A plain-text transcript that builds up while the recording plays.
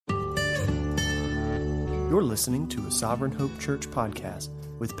You're listening to a Sovereign Hope Church podcast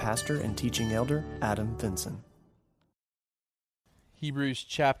with pastor and teaching elder Adam Vinson. Hebrews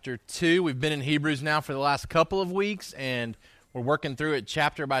chapter 2. We've been in Hebrews now for the last couple of weeks, and we're working through it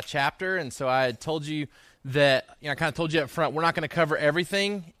chapter by chapter. And so I had told you that, I kind of told you up front, we're not going to cover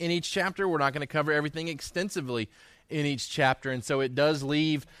everything in each chapter. We're not going to cover everything extensively in each chapter. And so it does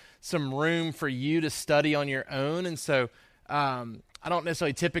leave some room for you to study on your own. And so I don't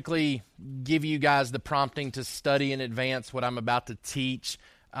necessarily typically give you guys the prompting to study in advance what I'm about to teach,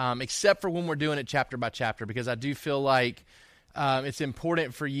 except for when we're doing it chapter by chapter, because I do feel like it's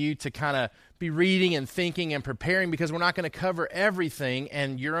important for you to kind of be reading and thinking and preparing, because we're not going to cover everything,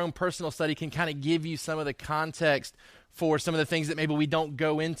 and your own personal study can kind of give you some of the context for some of the things that maybe we don't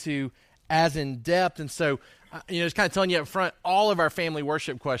go into as in depth. And so, just kind of telling you up front, all of our family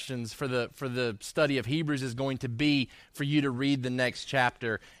worship questions for the study of Hebrews is going to be for you to read the next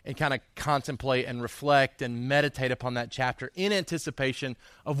chapter and kind of contemplate and reflect and meditate upon that chapter in anticipation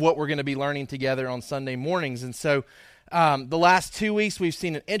of what we're going to be learning together on Sunday mornings. And so the last 2 weeks, we've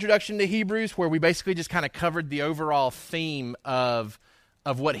seen an introduction to Hebrews where we basically just kind of covered the overall theme of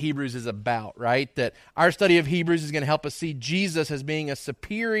what Hebrews is about, right? That our study of Hebrews is going to help us see Jesus as being a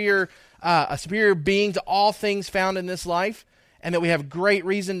superior being to all things found in this life, and that we have great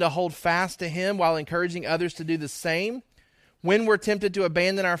reason to hold fast to him while encouraging others to do the same when we're tempted to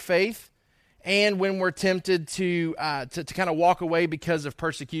abandon our faith, and when we're tempted to kind of walk away because of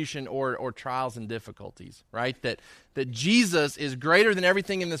persecution or trials and difficulties, right? That Jesus is greater than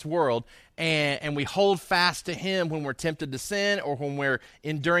everything in this world, and we hold fast to him when we're tempted to sin or when we're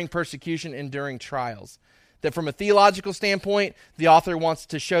enduring persecution, enduring trials. That from a theological standpoint, the author wants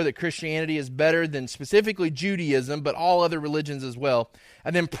to show that Christianity is better than specifically Judaism, but all other religions as well.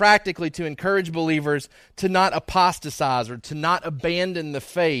 And then practically to encourage believers to not apostatize or to not abandon the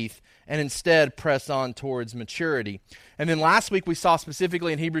faith, and instead press on towards maturity. And then last week we saw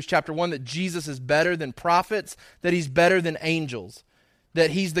specifically in Hebrews chapter 1 that Jesus is better than prophets, that he's better than angels, that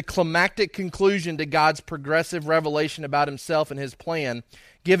he's the climactic conclusion to God's progressive revelation about himself and his plan,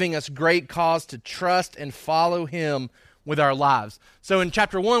 giving us great cause to trust and follow him with our lives. So in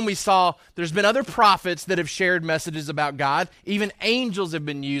chapter 1, we saw there's been other prophets that have shared messages about God. Even angels have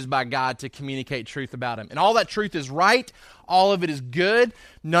been used by God to communicate truth about him. And all that truth is right. All of it is good.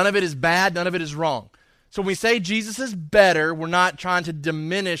 None of it is bad. None of it is wrong. So when we say Jesus is better, we're not trying to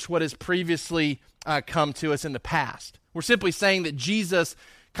diminish what has previously come to us in the past. We're simply saying that Jesus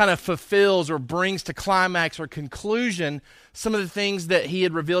kind of fulfills or brings to climax or conclusion some of the things that he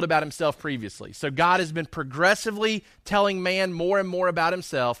had revealed about himself previously. So God has been progressively telling man more and more about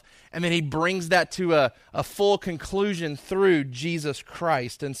himself, and then he brings that to a full conclusion through Jesus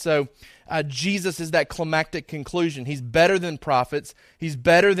Christ. And so Jesus is that climactic conclusion. He's better than prophets. He's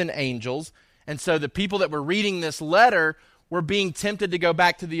better than angels. And so the people that were reading this letter were being tempted to go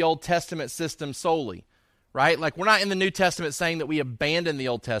back to the Old Testament system solely. Right? Like, we're not in the New Testament saying that we abandon the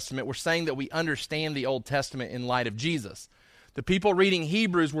Old Testament. We're saying that we understand the Old Testament in light of Jesus. The people reading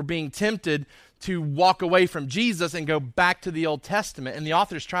Hebrews were being tempted to walk away from Jesus and go back to the Old Testament. And the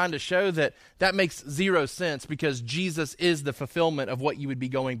author's trying to show that that makes zero sense, because Jesus is the fulfillment of what you would be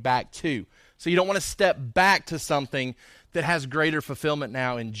going back to. So you don't want to step back to something that has greater fulfillment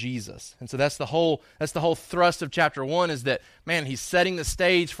now in Jesus. And so that's the whole thrust of chapter 1, is that, man, he's setting the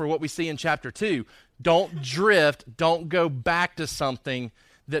stage for what we see in chapter 2. Don't drift, don't go back to something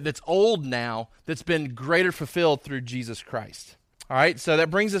that's old now, that's been greater fulfilled through Jesus Christ. All right, so that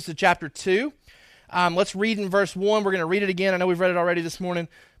brings us to chapter 2. Let's read in verse 1. We're going to read it again. I know we've read it already this morning,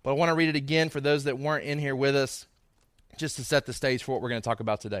 but I want to read it again for those that weren't in here with us, just to set the stage for what we're going to talk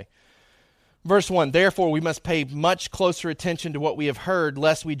about today. Verse 1, therefore we must pay much closer attention to what we have heard,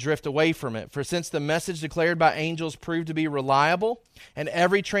 lest we drift away from it. For since the message declared by angels proved to be reliable, and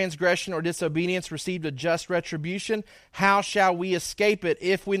every transgression or disobedience received a just retribution, how shall we escape it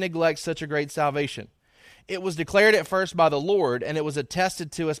if we neglect such a great salvation? It was declared at first by the Lord, and it was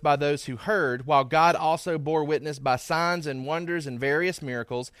attested to us by those who heard, while God also bore witness by signs and wonders and various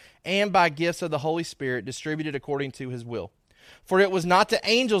miracles, and by gifts of the Holy Spirit distributed according to his will. For it was not to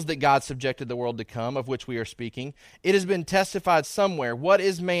angels that God subjected the world to come, of which we are speaking. It has been testified somewhere, what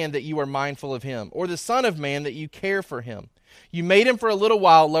is man that you are mindful of him, or the son of man that you care for him? You made him for a little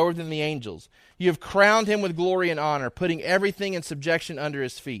while lower than the angels. You have crowned him with glory and honor, putting everything in subjection under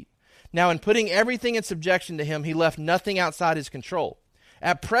his feet. Now in putting everything in subjection to him, he left nothing outside his control.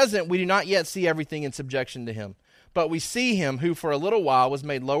 At present we do not yet see everything in subjection to him. But we see him who for a little while was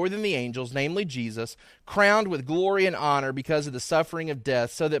made lower than the angels, namely Jesus, crowned with glory and honor because of the suffering of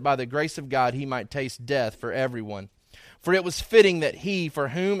death, so that by the grace of God he might taste death for everyone. For it was fitting that he, for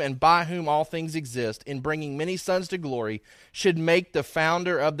whom and by whom all things exist, in bringing many sons to glory, should make the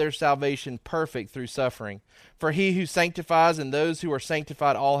founder of their salvation perfect through suffering. For he who sanctifies and those who are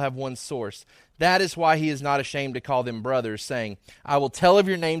sanctified all have one source. That is why he is not ashamed to call them brothers, saying, I will tell of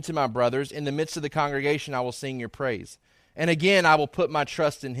your name to my brothers. In the midst of the congregation I will sing your praise. And again I will put my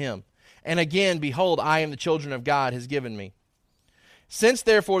trust in him. And again, behold, I am the children of God has given me. Since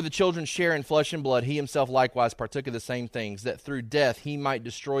therefore the children share in flesh and blood, he himself likewise partook of the same things, that through death he might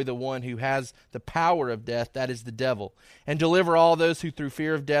destroy the one who has the power of death, that is the devil, and deliver all those who through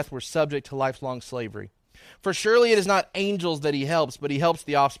fear of death were subject to lifelong slavery. For surely it is not angels that he helps, but he helps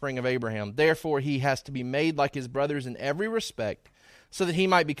the offspring of Abraham. Therefore he has to be made like his brothers in every respect, so that he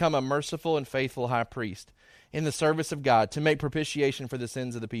might become a merciful and faithful high priest in the service of God, to make propitiation for the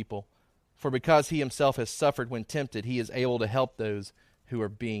sins of the people. For because he himself has suffered when tempted, he is able to help those who are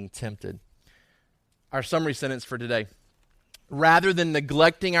being tempted. Our summary sentence for today. Rather than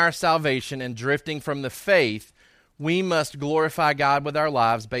neglecting our salvation and drifting from the faith, we must glorify God with our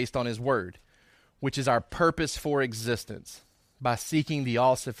lives based on his word, which is our purpose for existence, by seeking the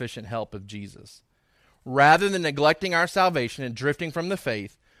all-sufficient help of Jesus. Rather than neglecting our salvation and drifting from the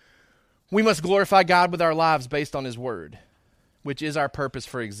faith, we must glorify God with our lives based on his word, which is our purpose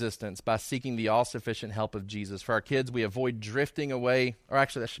for existence, by seeking the all-sufficient help of Jesus. For our kids, we avoid drifting away, or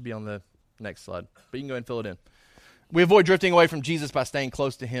actually that should be on the next slide, but you can go ahead and fill it in. We avoid drifting away from Jesus by staying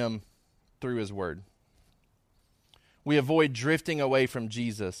close to him through his word. We avoid drifting away from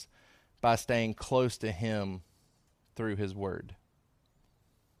Jesus by staying close to him through his word.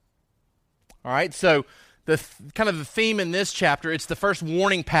 All right, so the theme in this chapter, it's the first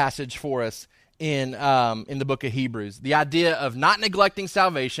warning passage for us in the book of Hebrews. The idea of not neglecting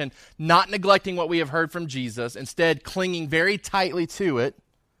salvation, not neglecting what we have heard from Jesus, instead clinging very tightly to it,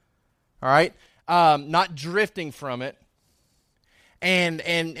 all right? Not drifting from it. And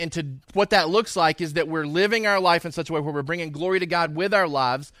to what that looks like is that we're living our life in such a way where we're bringing glory to God with our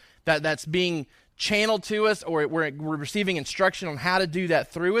lives, that's being channeled to us, or we're receiving instruction on how to do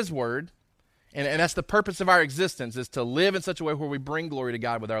that through his word. And that's the purpose of our existence, is to live in such a way where we bring glory to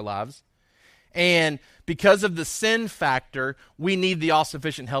God with our lives. And because of the sin factor, we need the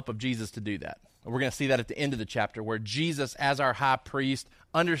all-sufficient help of Jesus to do that. We're going to see that at the end of the chapter, where Jesus, as our high priest,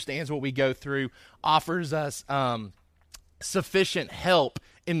 understands what we go through, offers us sufficient help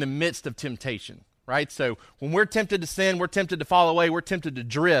in the midst of temptation, right? So when we're tempted to sin, we're tempted to fall away, we're tempted to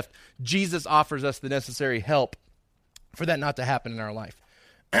drift, Jesus offers us the necessary help for that not to happen in our life.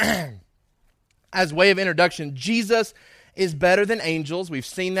 As way of introduction, Jesus is better than angels. We've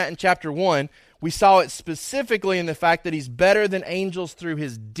seen that in chapter 1. We saw it specifically in the fact that he's better than angels through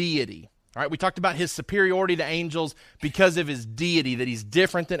his deity. All right, we talked about his superiority to angels because of his deity, that he's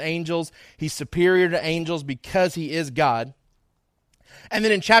different than angels. He's superior to angels because he is God. And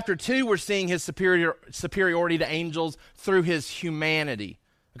then in chapter 2, we're seeing his superiority to angels through his humanity.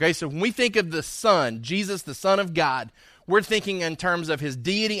 Okay, so when we think of the Son, Jesus, the Son of God, we're thinking in terms of his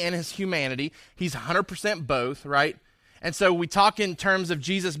deity and his humanity. He's 100% both, right? And so we talk in terms of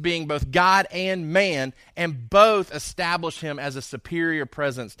Jesus being both God and man, and both establish him as a superior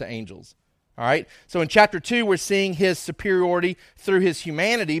presence to angels. All right? So in chapter 2, we're seeing his superiority through his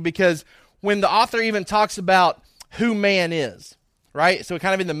humanity, because when the author even talks about who man is, right? So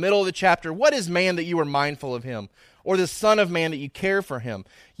kind of in the middle of the chapter, what is man that you are mindful of him? Or the Son of Man that you care for him?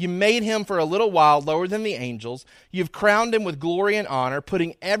 You made him for a little while lower than the angels. You've crowned him with glory and honor,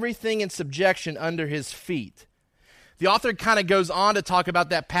 putting everything in subjection under his feet. The author kind of goes on to talk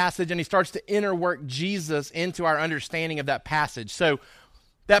about that passage, and he starts to interwork Jesus into our understanding of that passage. So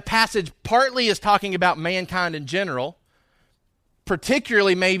that passage partly is talking about mankind in general,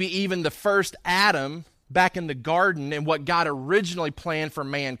 particularly maybe even the first Adam back in the garden and what God originally planned for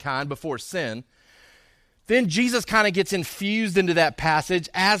mankind before sin. Then Jesus kind of gets infused into that passage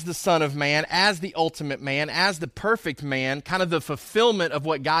as the Son of Man, as the ultimate man, as the perfect man, kind of the fulfillment of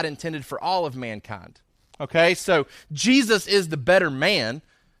what God intended for all of mankind. Okay, so Jesus is the better man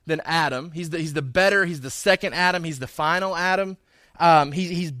than Adam. He's the second Adam. He's the final Adam.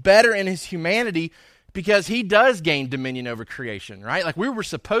 He's better in his humanity because he does gain dominion over creation, right? Like we were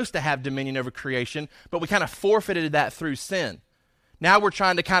supposed to have dominion over creation, but we kind of forfeited that through sin. Now we're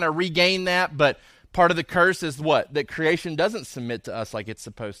trying to kind of regain that, but part of the curse is what? That creation doesn't submit to us like it's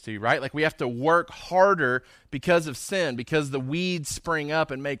supposed to, right? Like we have to work harder because of sin, because the weeds spring up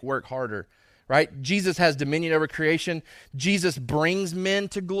and make work harder. Right? Jesus has dominion over creation. Jesus brings men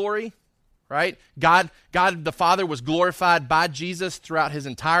to glory, right? God the Father was glorified by Jesus throughout his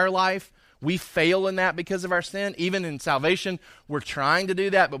entire life. We fail in that because of our sin. Even in salvation, we're trying to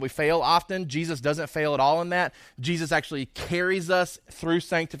do that, but we fail often. Jesus doesn't fail at all in that. Jesus actually carries us through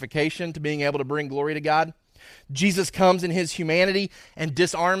sanctification to being able to bring glory to God. Jesus comes in his humanity and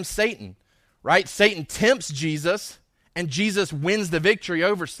disarms Satan, right? Satan tempts Jesus, and Jesus wins the victory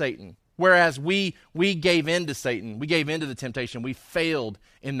over Satan. Whereas we gave in to Satan. We gave in to the temptation. We failed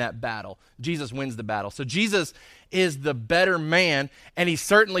in that battle. Jesus wins the battle. So Jesus is the better man, and he's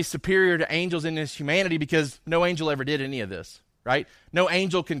certainly superior to angels in his humanity because no angel ever did any of this, right? No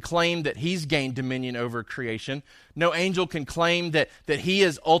angel can claim that he's gained dominion over creation. No angel can claim that he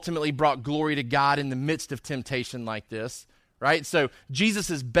has ultimately brought glory to God in the midst of temptation like this, right? So Jesus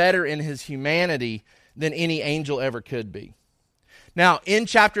is better in his humanity than any angel ever could be. Now, in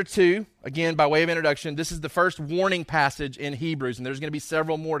chapter 2, again, by way of introduction, this is the first warning passage in Hebrews, and there's going to be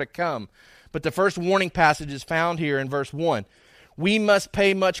several more to come. But the first warning passage is found here in verse 1. We must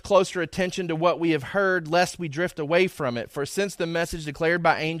pay much closer attention to what we have heard, lest we drift away from it. For since the message declared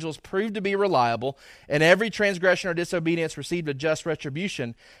by angels proved to be reliable, and every transgression or disobedience received a just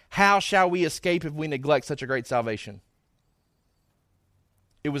retribution, how shall we escape if we neglect such a great salvation?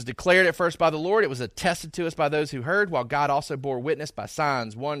 It was declared at first by the Lord. It was attested to us by those who heard, while God also bore witness by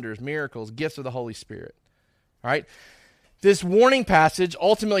signs, wonders, miracles, gifts of the Holy Spirit. All right? This warning passage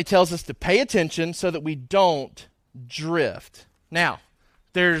ultimately tells us to pay attention so that we don't drift. Now,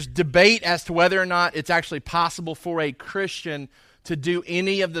 there's debate as to whether or not it's actually possible for a Christian to do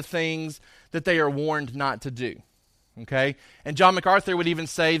any of the things that they are warned not to do. Okay? And John MacArthur would even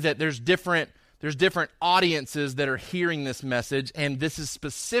say that there's different audiences that are hearing this message, and this is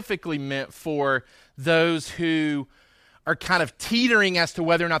specifically meant for those who are kind of teetering as to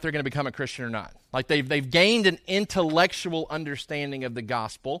whether or not they're going to become a Christian or not. Like they've gained an intellectual understanding of the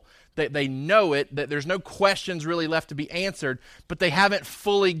gospel. They know it, that there's no questions really left to be answered, but they haven't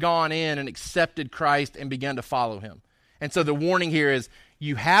fully gone in and accepted Christ and begun to follow him. And so the warning here is,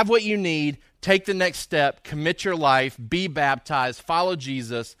 you have what you need, take the next step, commit your life, be baptized, follow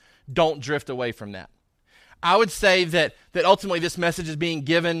Jesus. Don't drift away from that. I would say that ultimately this message is being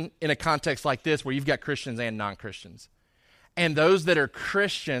given in a context like this where you've got Christians and non-Christians. And those that are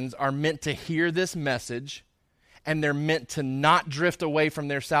Christians are meant to hear this message, and they're meant to not drift away from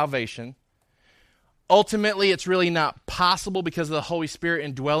their salvation. Ultimately, it's really not possible because of the Holy Spirit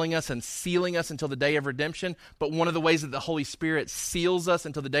indwelling us and sealing us until the day of redemption. But one of the ways that the Holy Spirit seals us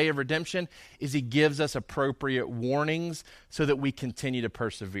until the day of redemption is he gives us appropriate warnings so that we continue to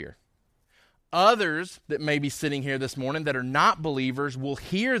persevere. Others that may be sitting here this morning that are not believers will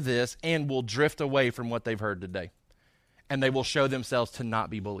hear this and will drift away from what they've heard today. And they will show themselves to not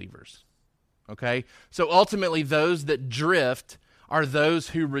be believers. Okay? So ultimately, those that drift are those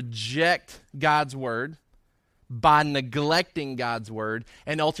who reject God's word by neglecting God's word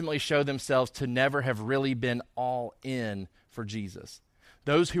and ultimately show themselves to never have really been all in for Jesus.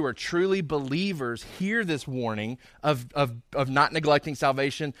 Those who are truly believers hear this warning of not neglecting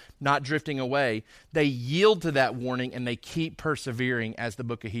salvation, not drifting away. They yield to that warning and they keep persevering as the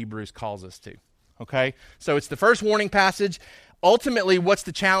book of Hebrews calls us to. Okay? So it's the first warning passage. Ultimately, what's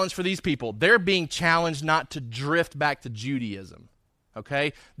the challenge for these people? They're being challenged not to drift back to Judaism.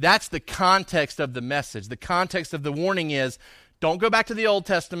 Okay? That's the context of the message. The context of the warning is, don't go back to the Old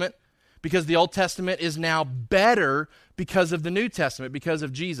Testament because the Old Testament is now better because of the New Testament, because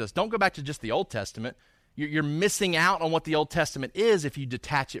of Jesus. Don't go back to just the Old Testament. You're missing out on what the Old Testament is if you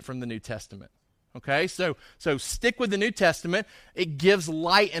detach it from the New Testament. Okay? So stick with the New Testament. It gives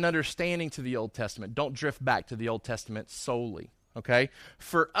light and understanding to the Old Testament. Don't drift back to the Old Testament solely. Okay?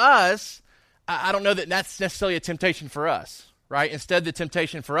 For us, I don't know that that's necessarily a temptation for us. Right? Instead, the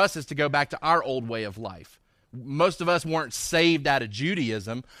temptation for us is to go back to our old way of life. Most of us weren't saved out of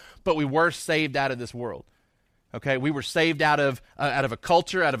Judaism, but we were saved out of this world. Okay, we were saved out of a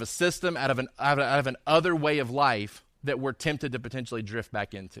culture, out of a system, out of an other way of life that we're tempted to potentially drift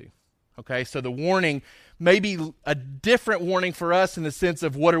back into. Okay, so the warning may be a different warning for us in the sense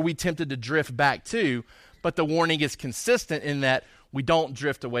of what are we tempted to drift back to, but the warning is consistent in that we don't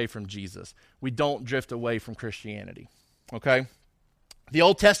drift away from Jesus. We don't drift away from Christianity. Okay? The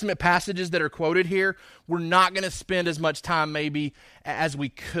Old Testament passages that are quoted here, we're not going to spend as much time maybe as we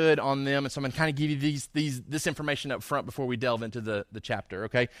could on them, and so I'm going to kind of give you this information up front before we delve into the chapter,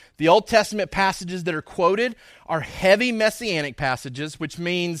 okay? The Old Testament passages that are quoted are heavy messianic passages, which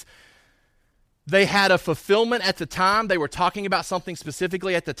means they had a fulfillment at the time. They were talking about something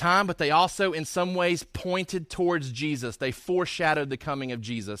specifically at the time, but they also in some ways pointed towards Jesus. They foreshadowed the coming of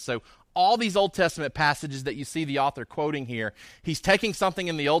Jesus. So all these Old Testament passages that you see the author quoting here, he's taking something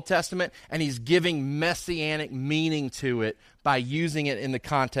in the Old Testament and he's giving messianic meaning to it by using it in the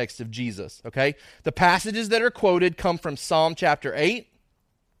context of Jesus, okay? The passages that are quoted come from Psalm chapter 8,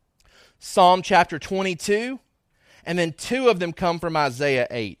 Psalm chapter 22, and then 2 of them come from Isaiah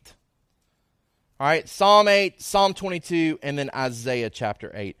 8. All right, Psalm 8, Psalm 22, and then Isaiah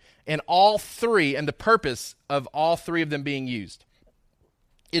chapter 8. And all three, and the purpose of all three of them being used,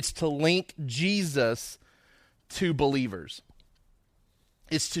 it's to link Jesus to believers.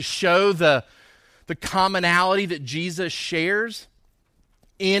 It's to show the commonality that Jesus shares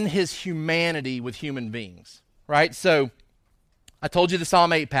in his humanity with human beings, right? So I told you the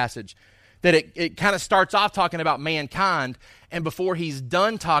Psalm 8 passage, that it kind of starts off talking about mankind, and before he's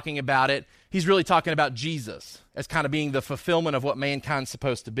done talking about it, he's really talking about Jesus as kind of being the fulfillment of what mankind's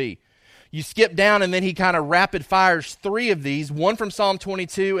supposed to be. You skip down, and then he kind of rapid fires 3 of these, one from Psalm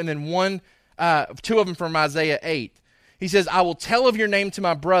 22, and then 2 of them from Isaiah 8. He says, I will tell of your name to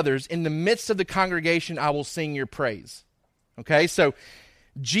my brothers. In the midst of the congregation, I will sing your praise. Okay, so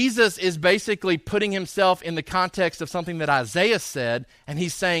Jesus is basically putting himself in the context of something that Isaiah said, and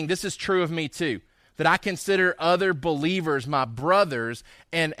he's saying, this is true of me too, that I consider other believers my brothers,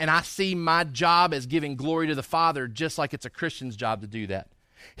 and I see my job as giving glory to the Father, just like it's a Christian's job to do that.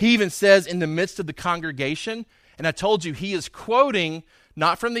 He even says in the midst of the congregation, and I told you he is quoting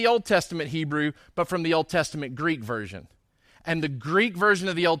not from the Old Testament Hebrew, but from the Old Testament Greek version. And the Greek version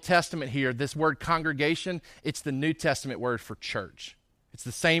of the Old Testament here, this word congregation, it's the New Testament word for church. It's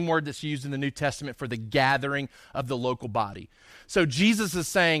the same word that's used in the New Testament for the gathering of the local body. So Jesus is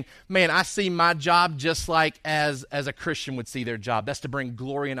saying, man, I see my job just like as a Christian would see their job. That's to bring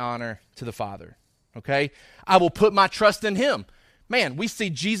glory and honor to the Father. Okay? I will put my trust in him. Man, we see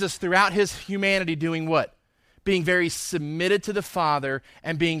Jesus throughout his humanity doing what? Being very submitted to the Father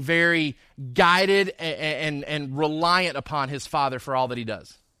and being very guided and reliant upon his Father for all that he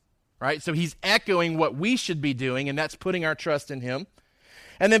does. Right? So he's echoing what we should be doing, and that's putting our trust in him.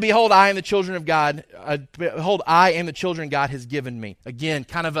 And then, behold, I am the children of God. Behold, I am the children God has given me. Again,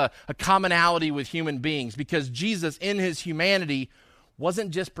 kind of a commonality with human beings, because Jesus, in his humanity,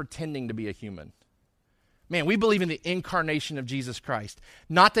 wasn't just pretending to be a human. Man, we believe in the incarnation of Jesus Christ.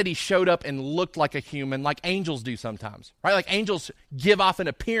 Not that he showed up and looked like a human like angels do sometimes, right? Like angels give off an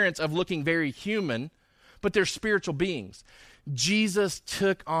appearance of looking very human, but they're spiritual beings. Jesus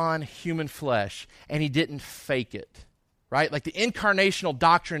took on human flesh, and he didn't fake it, right? Like the incarnational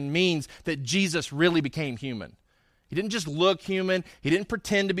doctrine means that Jesus really became human. He didn't just look human. He didn't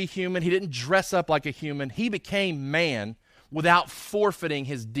pretend to be human. He didn't dress up like a human. He became man without forfeiting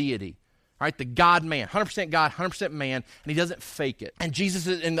his deity. Right, the God-man, 100% God, 100% man, and he doesn't fake it. And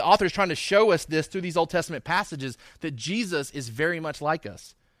and the author is trying to show us this through these Old Testament passages, that Jesus is very much like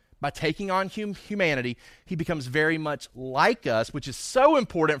us. By taking on humanity, he becomes very much like us, which is so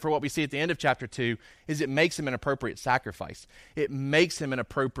important for what we see at the end of chapter 2, is it makes him an appropriate sacrifice. It makes him an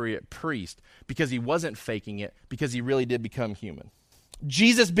appropriate priest, because he wasn't faking it, because he really did become human.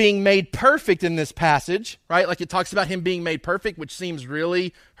 Jesus being made perfect in this passage, right? Like it talks about him being made perfect, which seems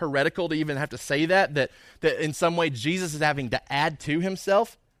really heretical to even have to say that in some way Jesus is having to add to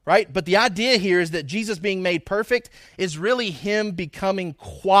himself, right? But the idea here is that Jesus being made perfect is really him becoming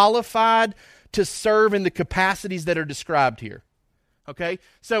qualified to serve in the capacities that are described here, okay?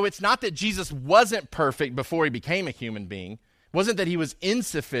 So it's not that Jesus wasn't perfect before he became a human being. It wasn't that he was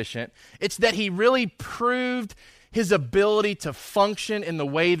insufficient. It's that he really proved his ability to function in the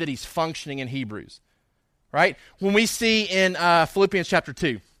way that he's functioning in Hebrews, right? When we see in Philippians chapter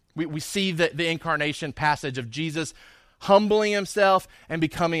 2, we see the incarnation passage of Jesus humbling himself and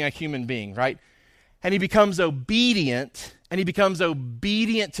becoming a human being, right? And he becomes obedient, and he becomes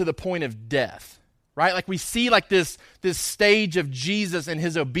obedient to the point of death, right? Like we see like this stage of Jesus and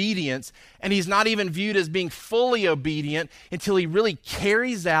his obedience, and he's not even viewed as being fully obedient until he really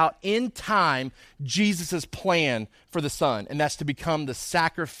carries out in time Jesus' plan for the Son, and that's to become the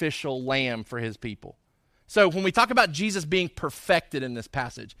sacrificial lamb for his people. So when we talk about Jesus being perfected in this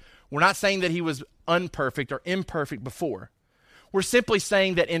passage, we're not saying that he was unperfect or imperfect before. We're simply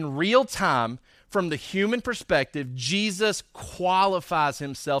saying that in real time, from the human perspective, Jesus qualifies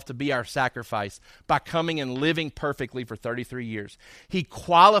himself to be our sacrifice by coming and living perfectly for 33 years. He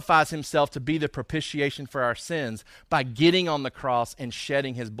qualifies himself to be the propitiation for our sins by getting on the cross and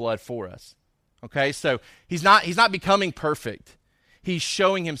shedding his blood for us. Okay, so he's not becoming perfect. He's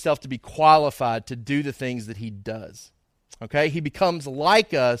showing himself to be qualified to do the things that he does. Okay, he becomes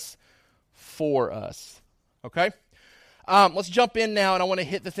like us for us. Okay? Let's jump in now, and I want to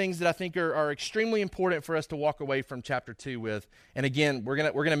hit the things that I think are extremely important for us to walk away from chapter 2 with. And again, we're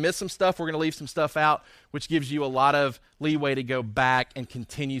gonna miss some stuff. We're going to leave some stuff out, which gives you a lot of leeway to go back and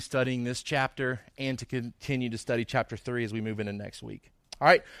continue studying this chapter and to continue to study chapter 3 as we move into next week. All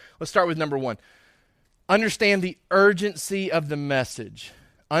right, let's start with number 1. Understand the urgency of the message.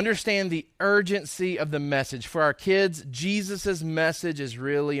 Understand the urgency of the message. For our kids, Jesus' message is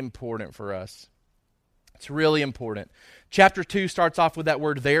really important for us. It's really important. Chapter 2 starts off with that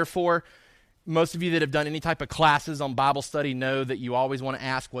word therefore. Most of you that have done any type of classes on Bible study know that you always want to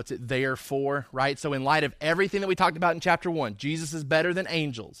ask, what's it there for, right? So in light of everything that we talked about in chapter 1, Jesus is better than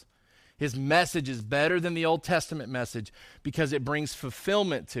angels. His message is better than the Old Testament message because it brings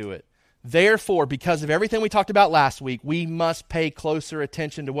fulfillment to it. Therefore, because of everything we talked about last week, we must pay closer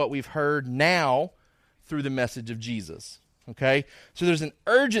attention to what we've heard now through the message of Jesus. Okay? So there's an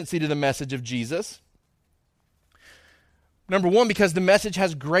urgency to the message of Jesus. Number 1, because the message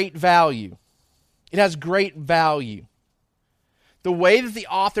has great value. It has great value. The way that the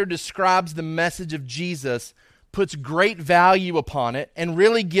author describes the message of Jesus puts great value upon it and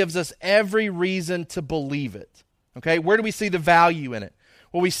really gives us every reason to believe it. Okay, where do we see the value in it?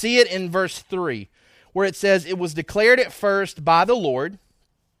 Well, we see it in verse 3, where it says, "It was declared at first by the Lord.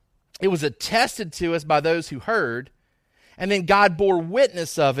 It was attested to us by those who heard, and then God bore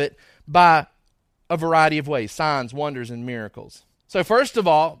witness of it by a variety of ways, signs, wonders, and miracles." So first of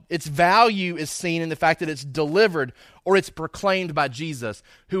all, its value is seen in the fact that it's delivered or it's proclaimed by Jesus,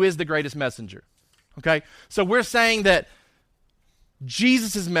 who is the greatest messenger. Okay? So we're saying that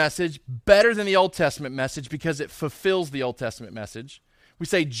Jesus' message better than the Old Testament message because it fulfills the Old Testament message. We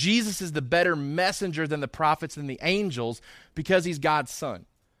say Jesus is the better messenger than the prophets and the angels because he's God's son.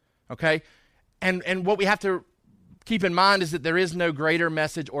 Okay? And what we have to keep in mind is that there is no greater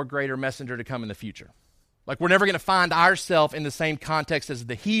message or greater messenger to come in the future. Like, we're never going to find ourselves in the same context as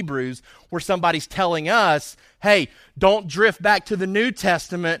the Hebrews where somebody's telling us, hey, don't drift back to the New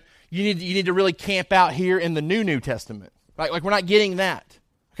Testament. You need to really camp out here in the New Testament. Right? Like, we're not getting that.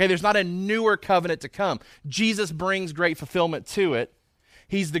 Okay, there's not a newer covenant to come. Jesus brings great fulfillment to it.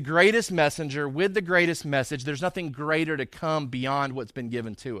 He's the greatest messenger with the greatest message. There's nothing greater to come beyond what's been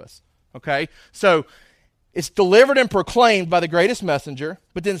given to us. Okay? So, it's delivered and proclaimed by the greatest messenger,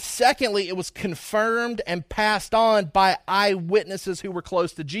 but then secondly, it was confirmed and passed on by eyewitnesses who were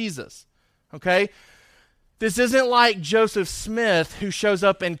close to Jesus. Okay? This isn't like Joseph Smith, who shows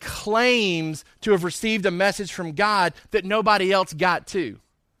up and claims to have received a message from God that nobody else got to.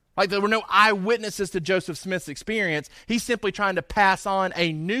 Like, there were no eyewitnesses to Joseph Smith's experience. He's simply trying to pass on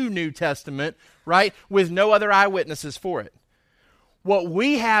a New Testament, right, with no other eyewitnesses for it. What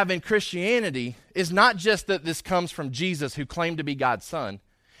we have in Christianity is not just that this comes from Jesus, who claimed to be God's son,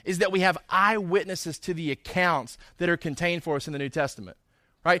 is that we have eyewitnesses to the accounts that are contained for us in the New Testament,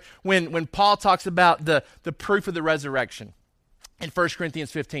 right? When Paul talks about the proof of the resurrection in 1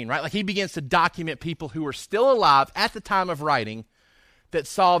 Corinthians 15, right? Like, he begins to document people who were still alive at the time of writing that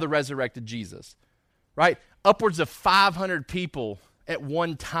saw the resurrected Jesus, right? Upwards of 500 people at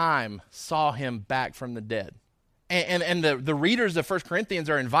one time saw him back from the dead. And the readers of 1 Corinthians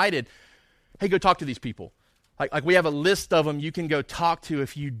are invited, hey, go talk to these people. Like we have a list of them you can go talk to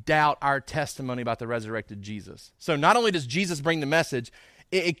if you doubt our testimony about the resurrected Jesus. So not only does Jesus bring the message,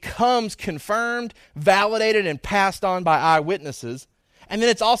 it comes confirmed, validated, and passed on by eyewitnesses. And then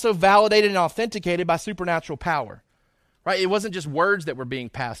it's also validated and authenticated by supernatural power. Right? It wasn't just words that were being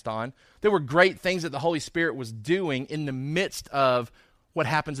passed on. There were great things that the Holy Spirit was doing in the midst of what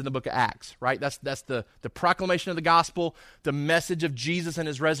happens in the book of Acts, right? That's the proclamation of the gospel. The message of Jesus and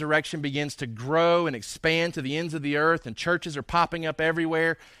his resurrection begins to grow and expand to the ends of the earth, and churches are popping up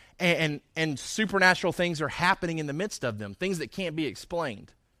everywhere, and supernatural things are happening in the midst of them, things that can't be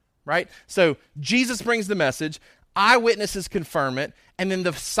explained, right? So Jesus brings the message, eyewitnesses confirm it, and then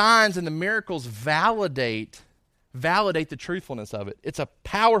the signs and the miracles validate the truthfulness of it. It's a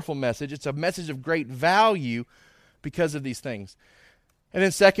powerful message. It's a message of great value because of these things. And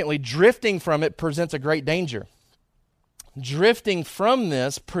then secondly, drifting from it presents a great danger. Drifting from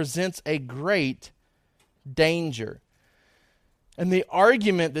this presents a great danger. And the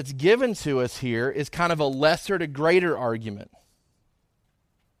argument that's given to us here is kind of a lesser to greater argument.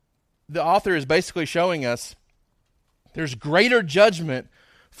 The author is basically showing us there's greater judgment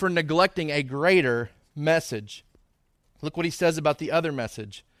for neglecting a greater message. Look what he says about the other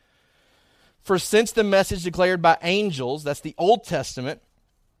message. For since the message declared by angels, that's the Old Testament,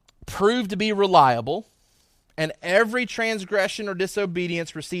 proved to be reliable, and every transgression or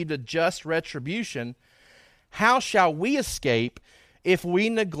disobedience received a just retribution, how shall we escape if we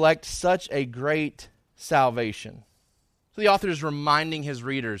neglect such a great salvation? So the author is reminding his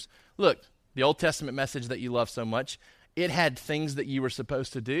readers, look, the Old Testament message that you love so much, it had things that you were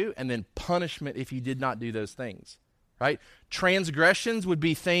supposed to do and then punishment if you did not do those things, right? Transgressions would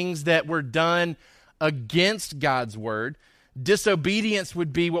be things that were done against God's word. Disobedience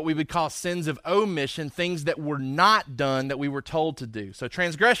would be what we would call sins of omission, things that were not done that we were told to do. So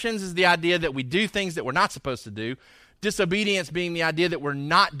transgressions is the idea that we do things that we're not supposed to do. Disobedience being the idea that we're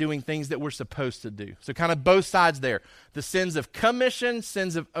not doing things that we're supposed to do. So kind of both sides there. The sins of commission,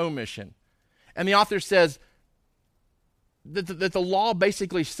 sins of omission. And the author says that the law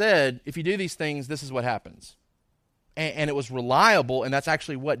basically said, if you do these things, this is what happens. And it was reliable, and that's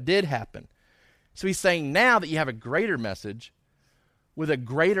actually what did happen. So he's saying now that you have a greater message with a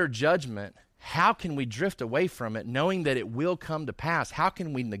greater judgment, how can we drift away from it knowing that it will come to pass? How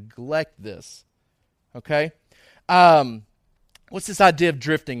can we neglect this? Okay? What's this idea of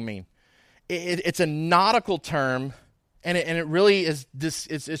drifting mean? It's a nautical term, and it really is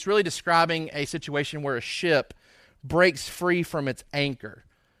it's really describing a situation where a ship breaks free from its anchor,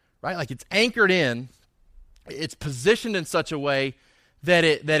 right? Like it's anchored in, it's positioned in such a way that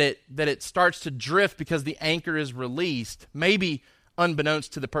it starts to drift because the anchor is released, maybe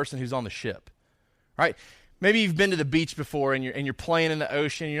unbeknownst to the person who's on the ship, right? Maybe you've been to the beach before and you're playing in the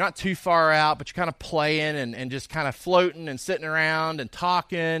ocean. You're not too far out, but you're kind of playing and just kind of floating and sitting around and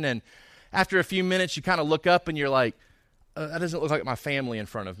talking. And after a few minutes, you kind of look up and you're like, that doesn't look like my family in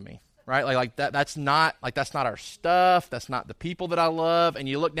front of me, right? Like that's not our stuff. That's not the people that I love. And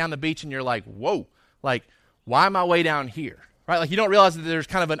you look down the beach and you're like, whoa, like why am I way down here? Right? Like you don't realize that there's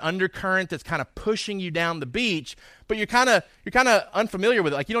kind of an undercurrent that's kind of pushing you down the beach, but you're kind of unfamiliar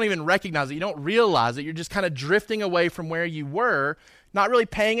with it. Like you don't even recognize it. You don't realize it. You're just kind of drifting away from where you were, not really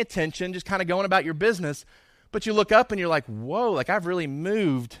paying attention, just kind of going about your business. But you look up and you're like, whoa, like I've really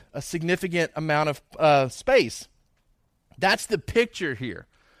moved a significant amount of space. That's the picture here.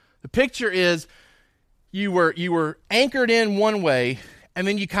 The picture is you were anchored in one way, and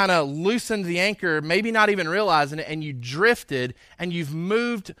then you kind of loosened the anchor, maybe not even realizing it, and you drifted, and you've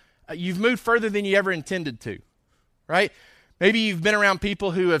moved further than you ever intended to, right? Maybe you've been around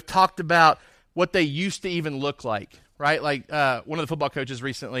people who have talked about what they used to even look like, right? Like one of the football coaches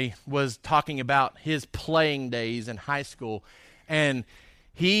recently was talking about his playing days in high school, and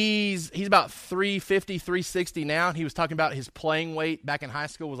he's about 350, 360 now, and he was talking about his playing weight back in high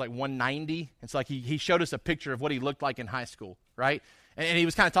school was like 190. It's like he showed us a picture of what he looked like in high school, right? And he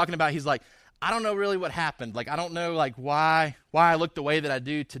was kind of talking about, he's like, I don't know really what happened. Like, I don't know like why I look the way that I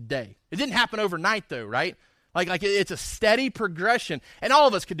do today. It didn't happen overnight though, right? Like it's a steady progression. And all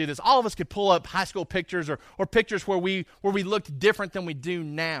of us could do this. All of us could pull up high school pictures or pictures where we looked different than we do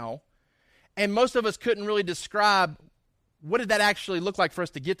now. And most of us couldn't really describe what did that actually look like for us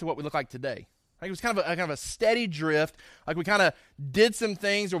to get to what we look like today. Like it was kind of a steady drift. Like we kind of did some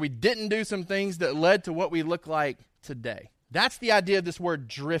things or we didn't do some things that led to what we look like today. That's the idea of this word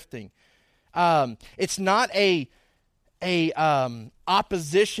drifting. It's not a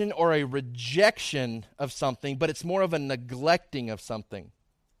opposition or a rejection of something, but it's more of a neglecting of something.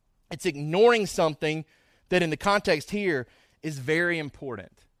 It's ignoring something that in the context here is very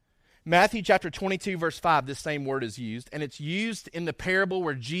important. Matthew chapter 22, verse 5, this same word is used, and it's used in the parable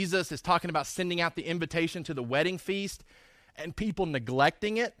where Jesus is talking about sending out the invitation to the wedding feast and people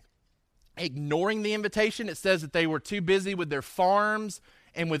neglecting it. Ignoring the invitation. It says that they were too busy with their farms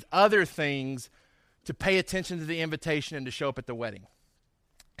and with other things to pay attention to the invitation and to show up at the wedding.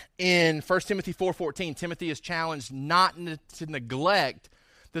 In 1 Timothy 4:14, Timothy is challenged not to neglect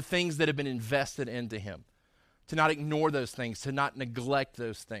the things that have been invested into him, to not ignore those things, to not neglect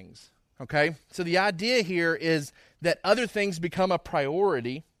those things. Okay? So the idea here is that other things become a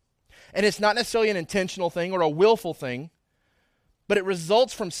priority, and it's not necessarily an intentional thing or a willful thing, but it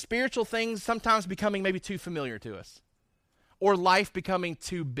results from spiritual things sometimes becoming maybe too familiar to us or life becoming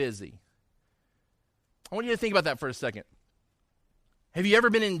too busy. I want you to think about that for a second. Have you ever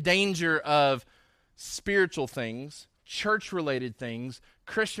been in danger of spiritual things, church-related things,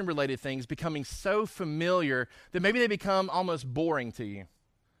 Christian-related things becoming so familiar that maybe they become almost boring to you?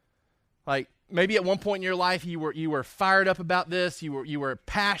 Like maybe at one point in your life you were fired up about this, you were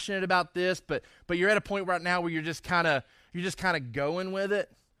passionate about this, but you're at a point right now where you're just kind of going with it,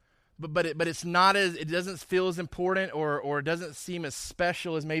 but it's not it doesn't feel as important or it doesn't seem as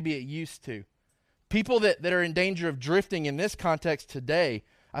special as maybe it used to. People that are in danger of drifting in this context today,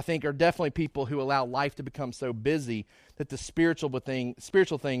 I think, are definitely people who allow life to become so busy that the spiritual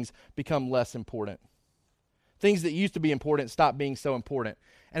things become less important. Things that used to be important stop being so important.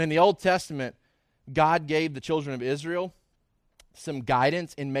 And in the Old Testament, God gave the children of Israel some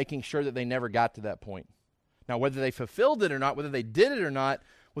guidance in making sure that they never got to that point. Now, whether they fulfilled it or not, whether they did it or not,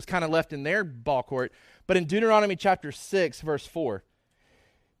 was kind of left in their ball court. But in Deuteronomy chapter 6, verse 4,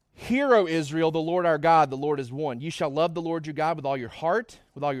 "Hear, O Israel, the Lord our God, the Lord is one. You shall love the Lord your God with all your heart,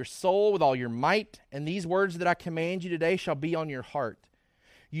 with all your soul, with all your might. And these words that I command you today shall be on your heart.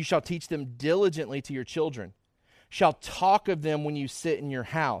 You shall teach them diligently to your children. Shall talk of them when you sit in your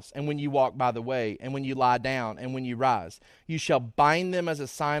house, and when you walk by the way, and when you lie down, and when you rise. You shall bind them as a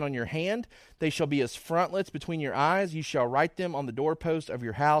sign on your hand. They shall be as frontlets between your eyes. You shall write them on the doorpost of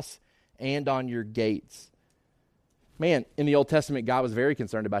your house and on your gates." Man, in the Old Testament, God was very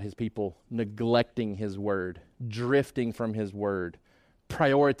concerned about his people neglecting his word, drifting from his word,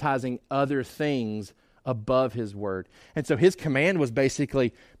 prioritizing other things above his word. And so his command was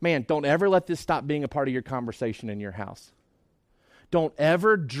basically, man, don't ever let this stop being a part of your conversation in your house. Don't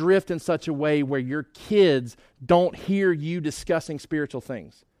ever drift in such a way where your kids don't hear you discussing spiritual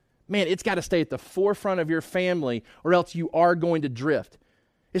things. Man, it's got to stay at the forefront of your family, or else you are going to drift.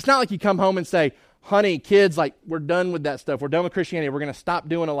 It's not like you come home and say, honey, kids, like, we're done with that stuff. We're done with Christianity. We're going to stop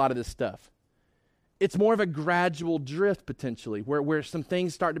doing a lot of this stuff. It's more of a gradual drift, potentially, where some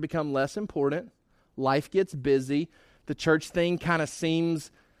things start to become less important. Life gets busy. The church thing kind of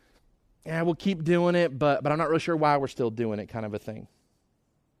seems, we'll keep doing it, but I'm not really sure why we're still doing it, kind of a thing.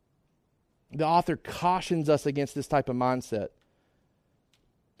 The author cautions us against this type of mindset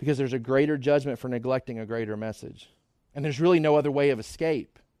because there's a greater judgment for neglecting a greater message. And there's really no other way of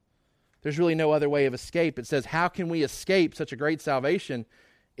escape. There's really no other way of escape. It says, how can we escape such a great salvation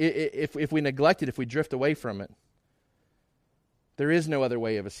if we neglect it, if we drift away from it? There is no other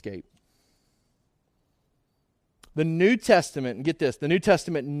way of escape. The New Testament, and get this, the New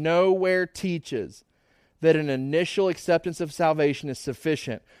Testament nowhere teaches that an initial acceptance of salvation is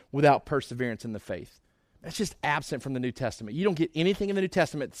sufficient without perseverance in the faith. That's just absent from the New Testament. You don't get anything in the New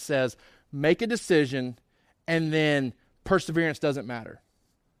Testament that says, make a decision and then perseverance doesn't matter.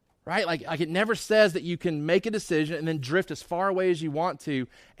 Right? Like it never says that you can make a decision and then drift as far away as you want to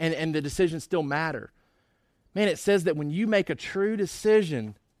and the decisions still matter. Man, it says that when you make a true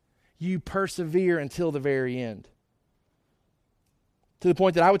decision, you persevere until the very end. To the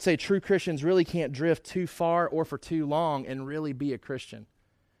point that I would say true Christians really can't drift too far or for too long and really be a Christian.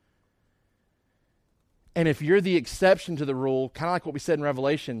 And if you're the exception to the rule, kind of like what we said in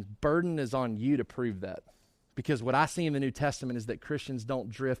Revelation, burden is on you to prove that. Because what I see in the New Testament is that Christians don't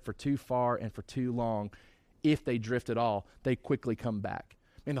drift for too far and for too long. If they drift at all, they quickly come back.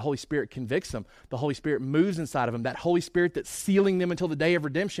 And the Holy Spirit convicts them. The Holy Spirit moves inside of them. That Holy Spirit that's sealing them until the day of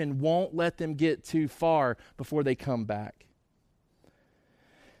redemption won't let them get too far before they come back.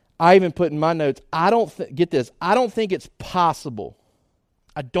 I even put in my notes, I don't think it's possible.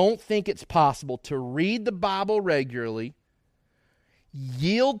 I don't think it's possible to read the Bible regularly,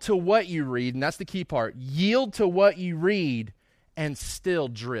 yield to what you read, and that's the key part, yield to what you read and still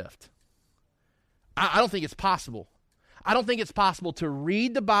drift. I don't think it's possible. I don't think it's possible to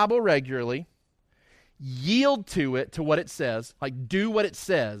read the Bible regularly, yield to it, to what it says, like do what it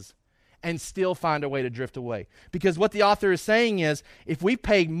says, and still find a way to drift away. Because what the author is saying is, if we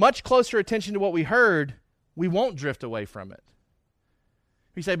pay much closer attention to what we heard, we won't drift away from it.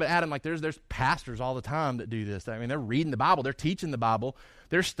 You say, but Adam, like there's pastors all the time that do this. I mean, they're reading the Bible, they're teaching the Bible,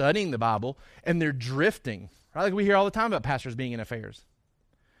 they're studying the Bible, and they're drifting. Right? Like we hear all the time about pastors being in affairs.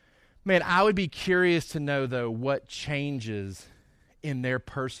 Man, I would be curious to know, though, what changes in their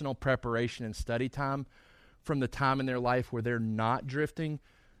personal preparation and study time from the time in their life where they're not drifting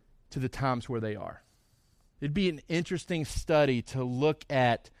to the times where they are. It'd be an interesting study to look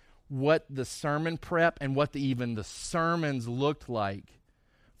at what the sermon prep and what even the sermons looked like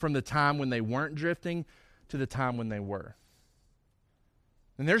from the time when they weren't drifting to the time when they were.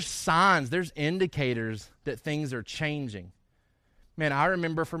 And there's signs, there's indicators that things are changing. Man, I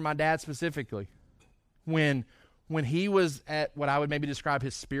remember for my dad specifically, when he was at what I would maybe describe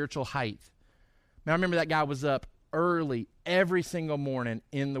his spiritual height. Man, I remember that guy was up early every single morning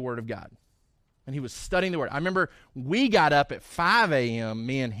in the Word of God. And he was studying the Word. I remember we got up at 5 a.m.,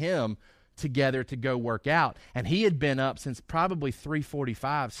 me and him, together to go work out. And he had been up since probably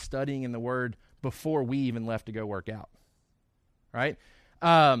 3:45 studying in the Word before we even left to go work out. Right?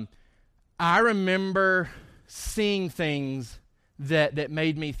 I remember seeing things that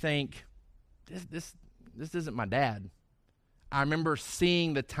made me think, this isn't my dad. I remember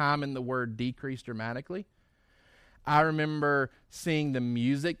seeing the time in the Word decrease dramatically. I remember seeing the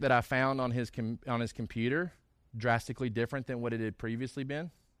music that I found on his computer drastically different than what it had previously been.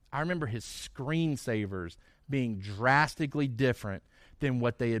 I remember his screensavers being drastically different than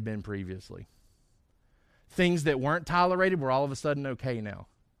what they had been previously. Things that weren't tolerated were all of a sudden okay now.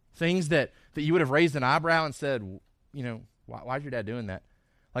 Things that you would have raised an eyebrow and said, why's your dad doing that?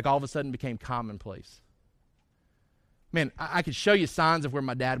 Like all of a sudden became commonplace. Man, I could show you signs of where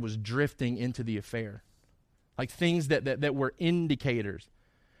my dad was drifting into the affair. Like things that were indicators.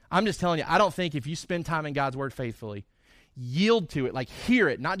 I'm just telling you, I don't think if you spend time in God's word faithfully, yield to it, like hear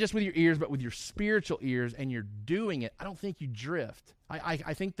it, not just with your ears, but with your spiritual ears, and you're doing it, I don't think you drift.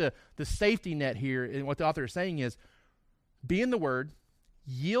 I think the safety net here, and what the author is saying is, be in the word,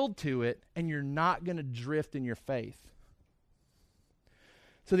 yield to it, and you're not going to drift in your faith.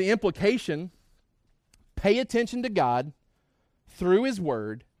 So the implication, pay attention to God through his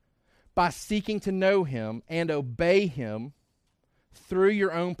word by seeking to know him and obey him through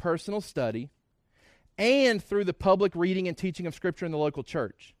your own personal study and through the public reading and teaching of Scripture in the local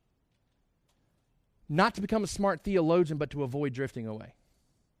church. Not to become a smart theologian, but to avoid drifting away.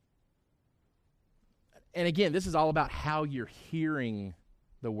 And again, this is all about how you're hearing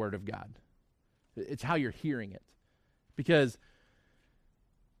the Word of God. It's how you're hearing it. Because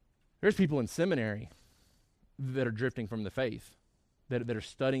there's people in seminary that are drifting from the faith, that are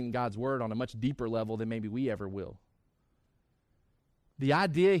studying God's Word on a much deeper level than maybe we ever will. The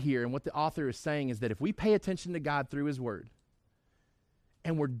idea here and what the author is saying is that if we pay attention to God through his word,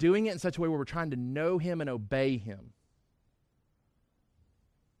 and we're doing it in such a way where we're trying to know him and obey him,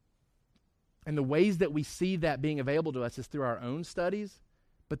 and the ways that we see that being available to us is through our own studies,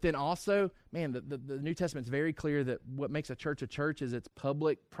 but then also, man, the New Testament's very clear that what makes a church is its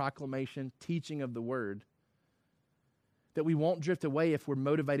public proclamation, teaching of the word, that we won't drift away if we're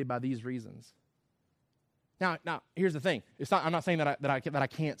motivated by these reasons. Now, here's the thing. I'm not saying that I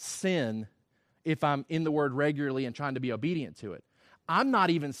can't sin if I'm in the Word regularly and trying to be obedient to it. I'm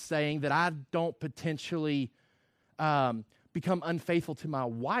not even saying that I don't potentially become unfaithful to my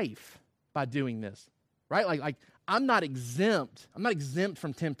wife by doing this, right? Like I'm not exempt. I'm not exempt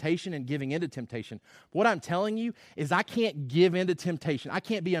from temptation and giving into temptation. What I'm telling you is I can't give into temptation. I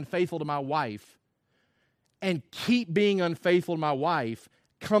can't be unfaithful to my wife and keep being unfaithful to my wife,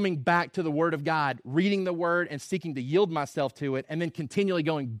 coming back to the Word of God, reading the Word and seeking to yield myself to it, and then continually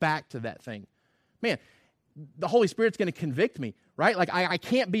going back to that thing. Man, the Holy Spirit's going to convict me, right? Like I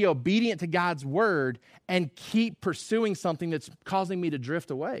can't be obedient to God's Word and keep pursuing something that's causing me to drift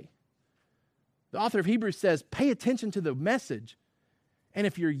away. The author of Hebrews says, pay attention to the message. And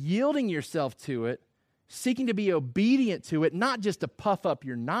if you're yielding yourself to it, seeking to be obedient to it, not just to puff up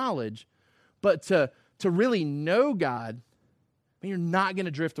your knowledge, but to really know God, you're not going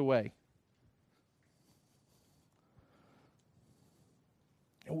to drift away.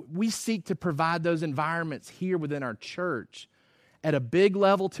 We seek to provide those environments here within our church at a big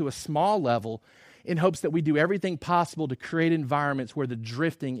level to a small level in hopes that we do everything possible to create environments where the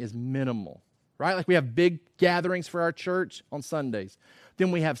drifting is minimal, right? Like we have big gatherings for our church on Sundays.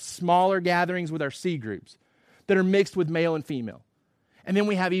 Then we have smaller gatherings with our C groups that are mixed with male and female. And then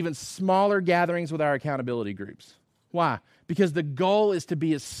we have even smaller gatherings with our accountability groups. Why? Because the goal is to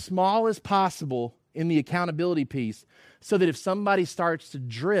be as small as possible in the accountability piece so that if somebody starts to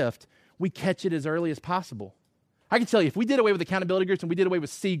drift, we catch it as early as possible. I can tell you, if we did away with accountability groups and we did away with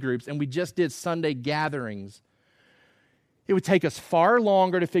C groups and we just did Sunday gatherings, it would take us far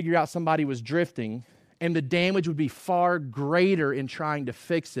longer to figure out somebody was drifting, and the damage would be far greater in trying to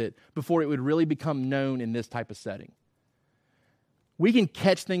fix it before it would really become known in this type of setting. We can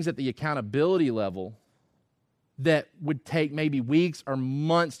catch things at the accountability level that would take maybe weeks or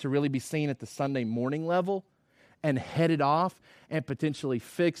months to really be seen at the Sunday morning level and head it off and potentially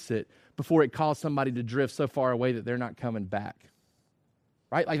fix it before it caused somebody to drift so far away that they're not coming back.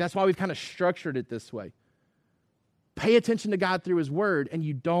 Right? Like that's why we've kind of structured it this way. Pay attention to God through his word and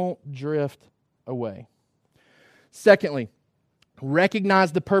you don't drift away. Secondly,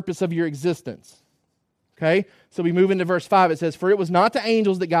 recognize the purpose of your existence. Okay? So we move into verse 5. It says, "For it was not to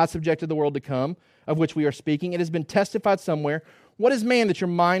angels that God subjected the world to come, of which we are speaking. It has been testified somewhere. What is man that you're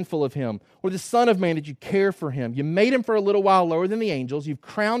mindful of him? Or the son of man that you care for him? You made him for a little while lower than the angels. You've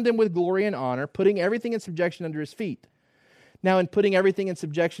crowned him with glory and honor, putting everything in subjection under his feet. Now in putting everything in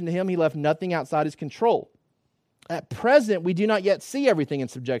subjection to him, he left nothing outside his control. At present, we do not yet see everything in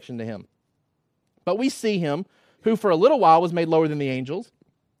subjection to him. But we see him who for a little while was made lower than the angels,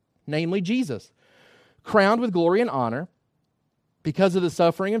 namely Jesus, crowned with glory and honor, because of the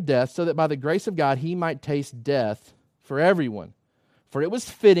suffering of death, so that by the grace of God he might taste death for everyone. For it was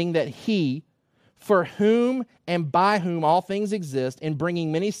fitting that he, for whom and by whom all things exist, in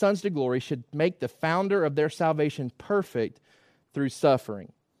bringing many sons to glory, should make the founder of their salvation perfect through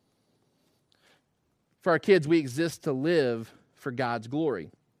suffering." For our kids, we exist to live for God's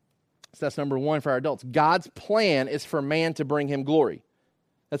glory. So that's number one for our adults. God's plan is for man to bring him glory.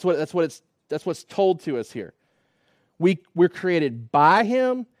 That's what's told to us here. We're created by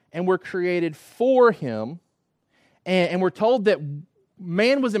Him, and we're created for Him. And we're told that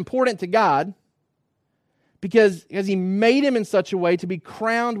man was important to God because He made him in such a way to be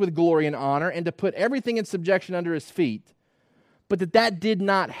crowned with glory and honor and to put everything in subjection under His feet. But that did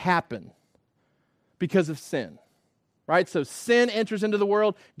not happen because of sin. Right? So sin enters into the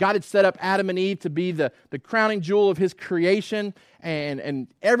world. God had set up Adam and Eve to be the crowning jewel of His creation, and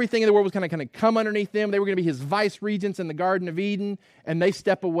everything in the world was going to come underneath them. They were going to be His vice regents in the Garden of Eden, and they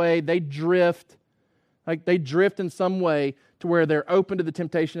step away, they drift. Like they drift in some way to where they're open to the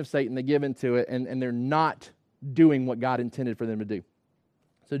temptation of Satan, they give into it, and they're not doing what God intended for them to do.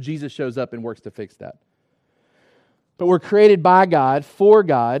 So Jesus shows up and works to fix that. But we're created by God, for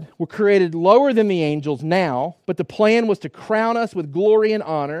God. We're created lower than the angels now, but the plan was to crown us with glory and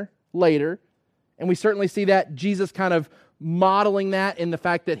honor later. And we certainly see that Jesus kind of modeling that in the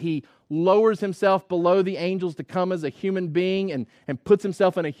fact that He lowers Himself below the angels to come as a human being and puts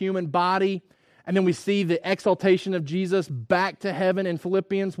Himself in a human body. And then we see the exaltation of Jesus back to heaven in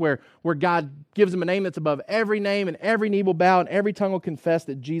Philippians where God gives Him a name that's above every name, and every knee will bow and every tongue will confess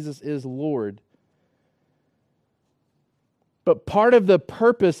that Jesus is Lord. But part of the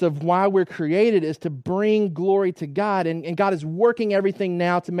purpose of why we're created is to bring glory to God. And God is working everything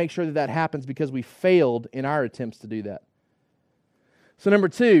now to make sure that happens because we failed in our attempts to do that. So number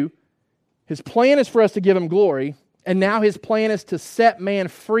 2, His plan is for us to give Him glory. And now His plan is to set man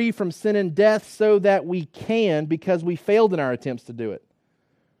free from sin and death so that we can, because we failed in our attempts to do it.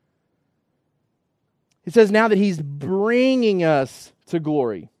 It says now that He's bringing us to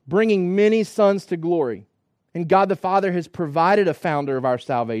glory, bringing many sons to glory. And God the Father has provided a founder of our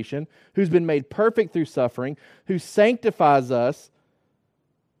salvation who's been made perfect through suffering, who sanctifies us.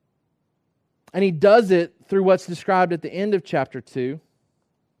 And He does it through what's described at the end of chapter 2.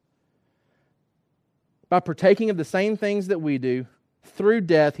 By partaking of the same things that we do, through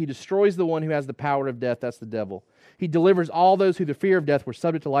death, He destroys the one who has the power of death, that's the devil. He delivers all those who through the fear of death were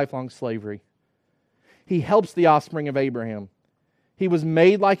subject to lifelong slavery. He helps the offspring of Abraham. He was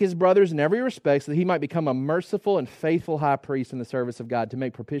made like His brothers in every respect so that He might become a merciful and faithful high priest in the service of God to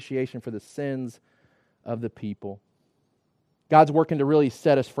make propitiation for the sins of the people. God's working to really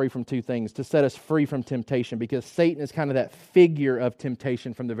set us free from 2 things, to set us free from temptation, because Satan is kind of that figure of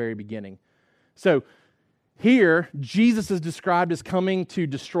temptation from the very beginning. So here, Jesus is described as coming to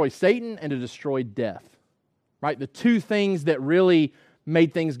destroy Satan and to destroy death. Right? The 2 things that really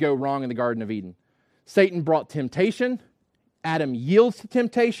made things go wrong in the Garden of Eden. Satan brought temptation, Adam yields to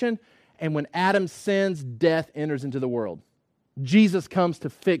temptation, and when Adam sins, death enters into the world. Jesus comes to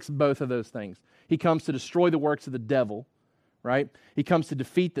fix both of those things. He comes to destroy the works of the devil, right? He comes to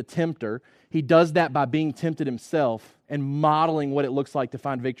defeat the tempter. He does that by being tempted Himself and modeling what it looks like to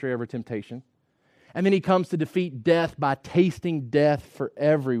find victory over temptation. And then He comes to defeat death by tasting death for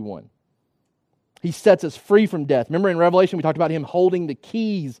everyone. He sets us free from death. Remember in Revelation we talked about Him holding the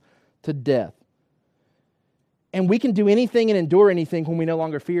keys to death. And we can do anything and endure anything when we no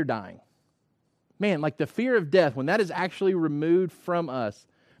longer fear dying. Man, like the fear of death, when that is actually removed from us,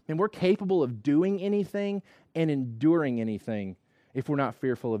 man, we're capable of doing anything and enduring anything if we're not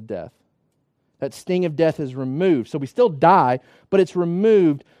fearful of death. That sting of death is removed. So we still die, but it's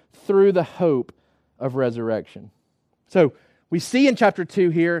removed through the hope of resurrection. So we see in chapter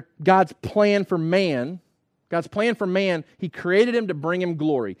 2 here, God's plan for man. God's plan for man, He created him to bring Him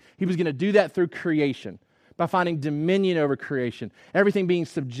glory. He was going to do that through creation, by finding dominion over creation, everything being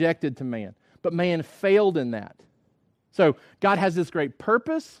subjected to man. But man failed in that. So God has this great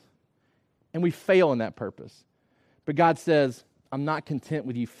purpose, and we fail in that purpose. But God says, I'm not content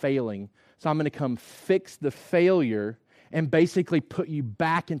with you failing, so I'm going to come fix the failure and basically put you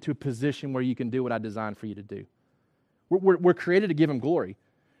back into a position where you can do what I designed for you to do. We're created to give Him glory.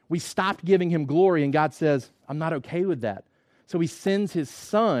 We stopped giving Him glory, and God says, I'm not okay with that. So He sends His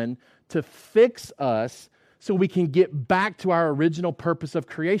Son to fix us so we can get back to our original purpose of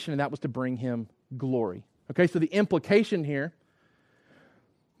creation, and that was to bring Him glory. Okay, so the implication here,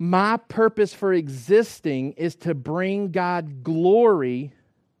 my purpose for existing is to bring God glory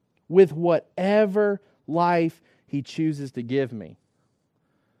with whatever life He chooses to give me.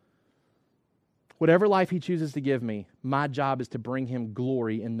 Whatever life He chooses to give me, my job is to bring Him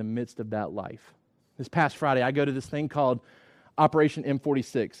glory in the midst of that life. This past Friday, I go to this thing called Operation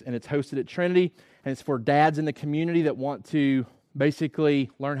M46, and it's hosted at Trinity, and it's for dads in the community that want to basically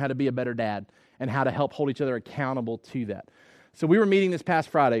learn how to be a better dad and how to help hold each other accountable to that. So we were meeting this past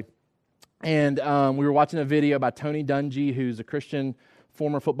Friday, and we were watching a video by Tony Dungy, who's a Christian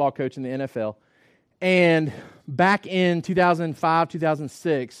former football coach in the NFL, And back in 2005,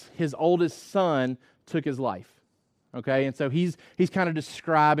 2006, his oldest son took his life. Okay, and so he's kind of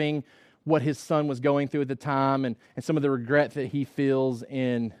describing what his son was going through at the time and some of the regret that he feels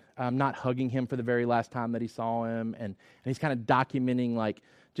in not hugging him for the very last time that he saw him. And he's kind of documenting like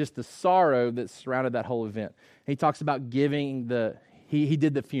just the sorrow that surrounded that whole event. And he talks about giving he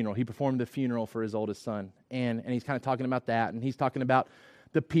did the funeral. He performed the funeral for his oldest son. And he's kind of talking about that. And he's talking about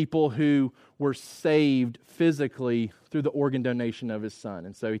the people who were saved physically through the organ donation of his son.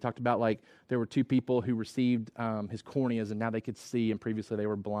 And so he talked about like there were 2 people who received his corneas and now they could see, and previously they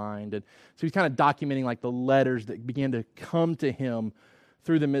were blind. And so he's kind of documenting like the letters that began to come to him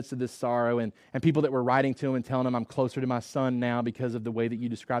through the midst of this sorrow, and people that were writing to him and telling him, I'm closer to my son now because of the way that you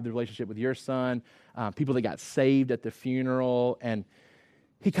described the relationship with your son, people that got saved at the funeral. And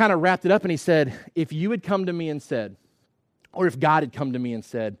he kind of wrapped it up and he said, if you had come to me and said, or if God had come to me and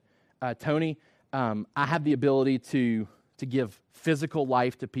said, Tony, I have the ability to give physical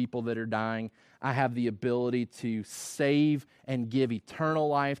life to people that are dying. I have the ability to save and give eternal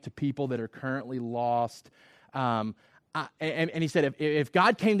life to people that are currently lost. And he said, if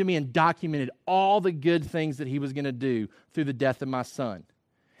God came to me and documented all the good things that he was going to do through the death of my son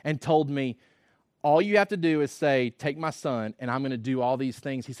and told me, all you have to do is say, take my son and I'm going to do all these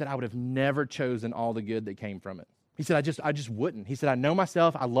things. He said, I would have never chosen all the good that came from it. He said, I just wouldn't. He said, I know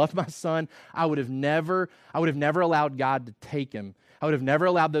myself. I love my son. I would have never allowed God to take him. I would have never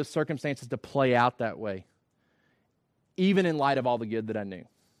allowed those circumstances to play out that way, even in light of all the good that I knew.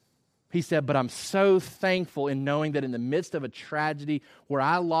 He said, but I'm so thankful in knowing that in the midst of a tragedy where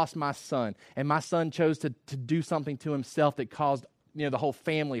I lost my son, and my son chose to do something to himself that caused the whole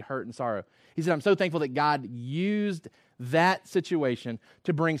family hurt and sorrow. He said, I'm so thankful that God used that situation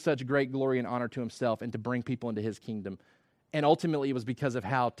to bring such great glory and honor to himself and to bring people into his kingdom. And ultimately, it was because of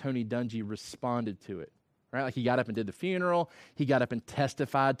how Tony Dungy responded to it. Right? Like he got up and did the funeral. He got up and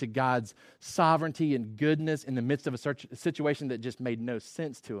testified to God's sovereignty and goodness in the midst of a situation that just made no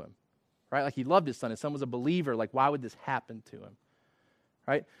sense to him. Right? Like he loved his son. His son was a believer. Like, why would this happen to him?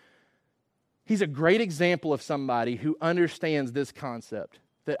 Right? He's a great example of somebody who understands this concept,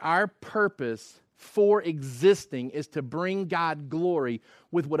 that our purpose for existing is to bring God glory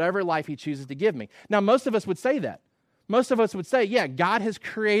with whatever life he chooses to give me. Now, most of us would say that. Most of us would say, yeah, God has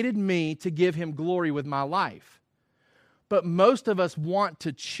created me to give him glory with my life. But most of us want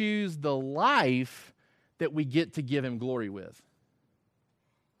to choose the life that we get to give him glory with.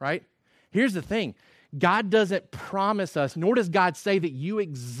 Right? Here's the thing. God doesn't promise us, nor does God say that you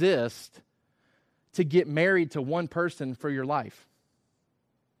exist to get married to one person for your life.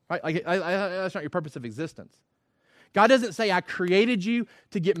 Right? Like, that's not your purpose of existence. God doesn't say, I created you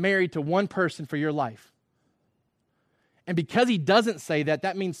to get married to one person for your life. And because he doesn't say that,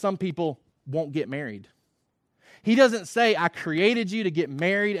 that means some people won't get married. He doesn't say, I created you to get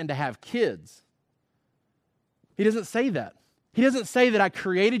married and to have kids. He doesn't say that. He doesn't say that I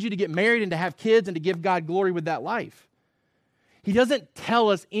created you to get married and to have kids and to give God glory with that life. He doesn't tell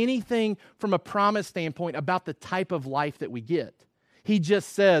us anything from a promise standpoint about the type of life that we get. He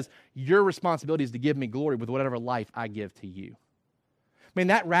just says, your responsibility is to give me glory with whatever life I give to you. I mean,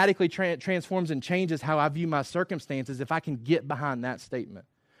 that radically transforms and changes how I view my circumstances if I can get behind that statement.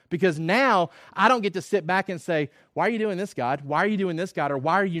 Because now I don't get to sit back and say, why are you doing this, God? Why are you doing this, God? Or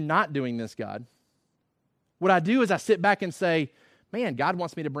why are you not doing this, God? What I do is I sit back and say, man, God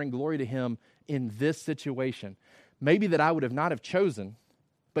wants me to bring glory to him in this situation. Maybe that I would have not have chosen,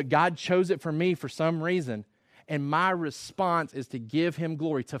 but God chose it for me for some reason. And my response is to give him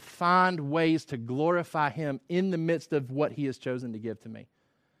glory, to find ways to glorify him in the midst of what he has chosen to give to me.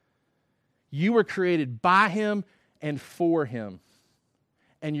 You were created by him and for him.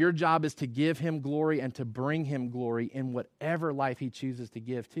 And your job is to give him glory and to bring him glory in whatever life he chooses to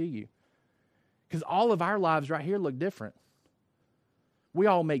give to you. Because all of our lives right here look different. We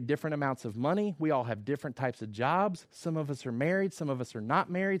all make different amounts of money. We all have different types of jobs. Some of us are married. Some of us are not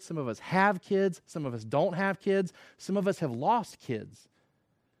married. Some of us have kids. Some of us don't have kids. Some of us have lost kids.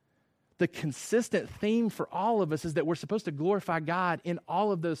 The consistent theme for all of us is that we're supposed to glorify God in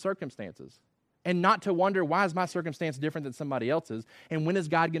all of those circumstances and not to wonder, why is my circumstance different than somebody else's? And when is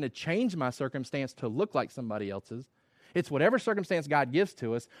God going to change my circumstance to look like somebody else's? It's whatever circumstance God gives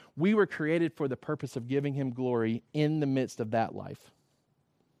to us, we were created for the purpose of giving him glory in the midst of that life.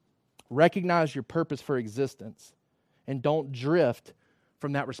 Recognize your purpose for existence and don't drift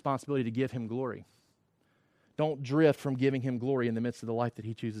from that responsibility to give him glory. Don't drift from giving him glory in the midst of the life that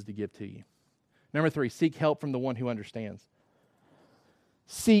he chooses to give to you. Number 3, seek help from the one who understands.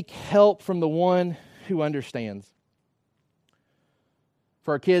 Seek help from the one who understands.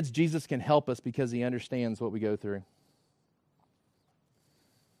 For our kids, Jesus can help us because he understands what we go through.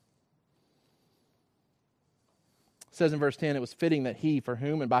 It says in verse 10, it was fitting that he, for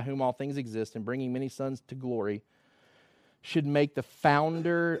whom and by whom all things exist, and bringing many sons to glory, should make the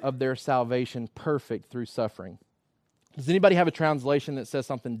founder of their salvation perfect through suffering. Does anybody have a translation that says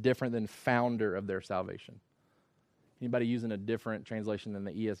something different than founder of their salvation? Anybody using a different translation than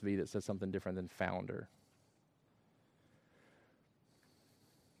the ESV that says something different than founder?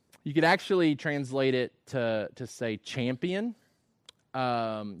 You could actually translate it to say champion.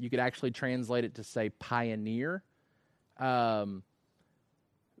 You could actually translate it to say pioneer. Founder's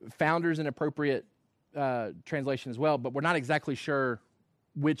an appropriate translation as well, but we're not exactly sure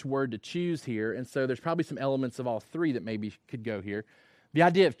which word to choose here, and so there's probably some elements of all three that maybe could go here. The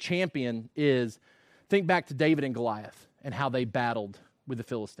idea of champion is, think back to David and Goliath and how they battled with the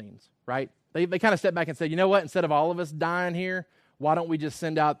Philistines, right? They kind of stepped back and said, you know what, instead of all of us dying here, why don't we just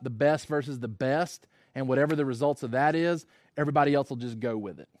send out the best versus the best, and whatever the results of that is, everybody else will just go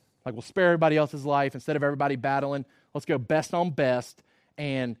with it. Like, we'll spare everybody else's life. Instead of everybody battling, let's go best on best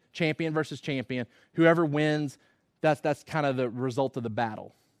and champion versus champion. Whoever wins, that's kind of the result of the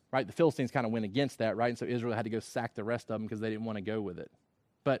battle, right? The Philistines kind of went against that, right? And so Israel had to go sack the rest of them because they didn't want to go with it.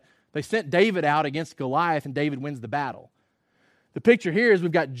 But they sent David out against Goliath, and David wins the battle. The picture here is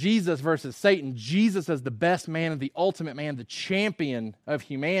we've got Jesus versus Satan. Jesus as the best man, the ultimate man, the champion of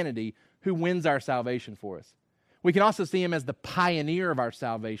humanity who wins our salvation for us. We can also see him as the pioneer of our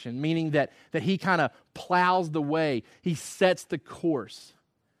salvation, meaning that he kind of plows the way. He sets the course.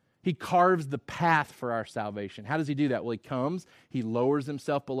 He carves the path for our salvation. How does he do that? Well, he comes, he lowers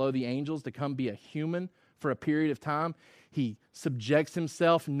himself below the angels to come be a human for a period of time. He subjects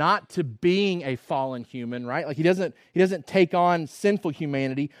himself not to being a fallen human, right? Like he doesn't take on sinful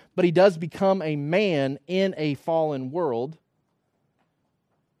humanity, but he does become a man in a fallen world.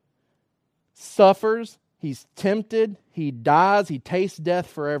 Suffers, he's tempted, he dies, he tastes death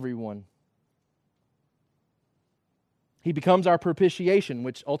for everyone. He becomes our propitiation,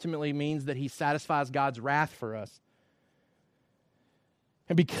 which ultimately means that he satisfies God's wrath for us.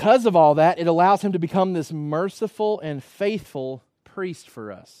 And because of all that, it allows him to become this merciful and faithful priest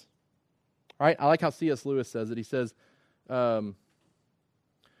for us. All right? I like how C.S. Lewis says it. He says,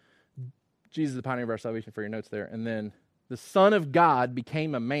 Jesus is the pioneer of our salvation, for your notes there. And then, the Son of God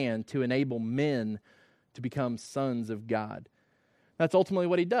became a man to enable men to become sons of God. That's ultimately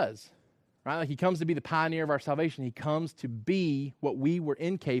what he does. Right? Like he comes to be the pioneer of our salvation. He comes to be what we were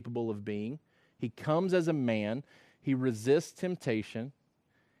incapable of being. He comes as a man. He resists temptation.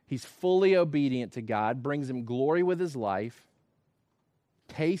 He's fully obedient to God, brings him glory with his life,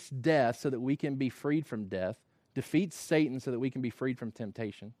 tastes death so that we can be freed from death, defeats Satan so that we can be freed from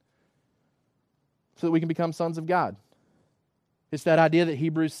temptation, so that we can become sons of God. It's that idea that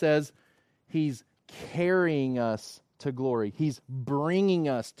Hebrews says he's carrying us to glory. He's bringing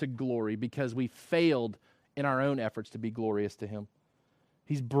us to glory because we failed in our own efforts to be glorious to him.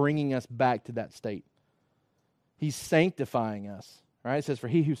 He's bringing us back to that state. He's sanctifying us. Right? It says, for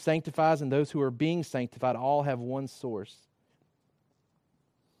he who sanctifies and those who are being sanctified all have one source.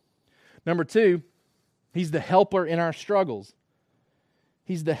 Number two, he's the helper in our struggles.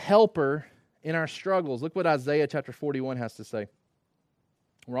 He's the helper in our struggles. Look what Isaiah chapter 41 has to say.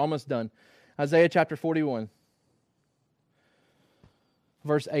 We're almost done. Isaiah chapter 41,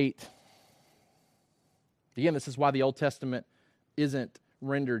 verse 8. Again, this is why the Old Testament isn't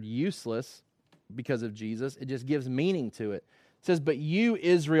rendered useless because of Jesus. It just gives meaning to it. It says, but you,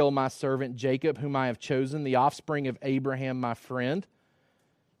 Israel, my servant, Jacob, whom I have chosen, the offspring of Abraham, my friend.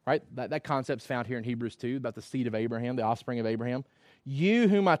 Right? That concept's found here in Hebrews 2, about the seed of Abraham, the offspring of Abraham. You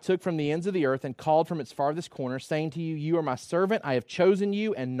whom I took from the ends of the earth and called from its farthest corner, saying to you, you are my servant, I have chosen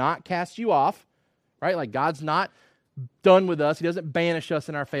you and not cast you off. Right? Like God's not done with us. He doesn't banish us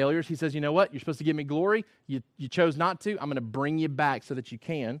in our failures. He says, you know what? You're supposed to give me glory. You chose not to. I'm going to bring you back so that you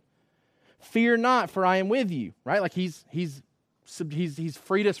can. Fear not, for I am with you. Right? Like he's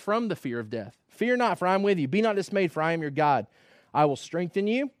freed us from the fear of death. Fear not, for I am with you. Be not dismayed, for I am your God. I will strengthen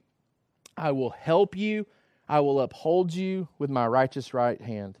you. I will help you. I will uphold you with my righteous right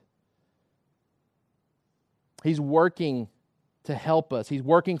hand. He's working to help us. He's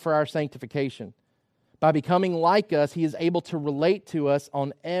working for our sanctification. By becoming like us, he is able to relate to us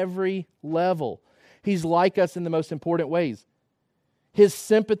on every level. He's like us in the most important ways. His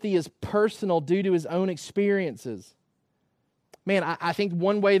sympathy is personal due to his own experiences. Man, I think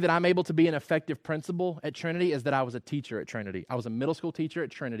one way that I'm able to be an effective principal at Trinity is that I was a teacher at Trinity. I was a middle school teacher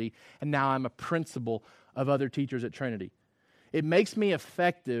at Trinity, and now I'm a principal of other teachers at Trinity. It makes me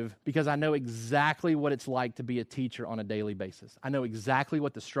effective because I know exactly what it's like to be a teacher on a daily basis. I know exactly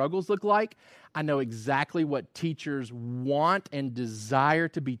what the struggles look like. I know exactly what teachers want and desire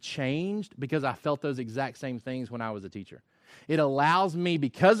to be changed because I felt those exact same things when I was a teacher. It allows me,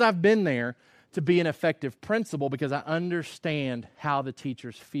 because I've been there, to be an effective principal because I understand how the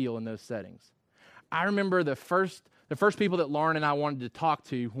teachers feel in those settings. I remember the first people that Lauren and I wanted to talk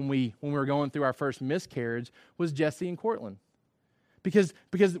to when we were going through our first miscarriage was Jesse and Cortland. Because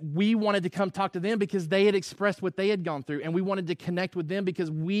we wanted to come talk to them because they had expressed what they had gone through, and we wanted to connect with them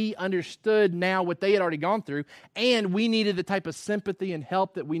because we understood now what they had already gone through, and we needed the type of sympathy and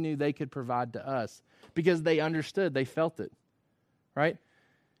help that we knew they could provide to us because they understood, they felt it, right?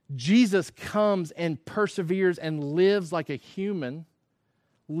 Jesus comes and perseveres and lives like a human,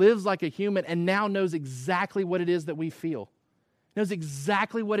 and now knows exactly what it is that we feel. Knows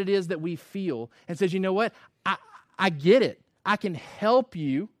exactly what it is that we feel and says, you know what? I get it. I can help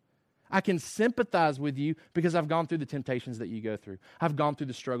you. I can sympathize with you because I've gone through the temptations that you go through. I've gone through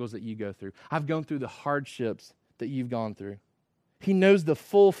the struggles that you go through. I've gone through the hardships that you've gone through. He knows the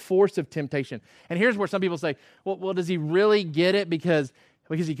full force of temptation. And here's where some people say, well, does he really get it because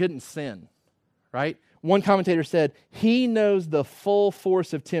he couldn't sin, right? One commentator said, he knows the full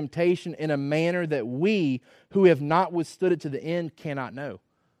force of temptation in a manner that we, who have not withstood it to the end, cannot know.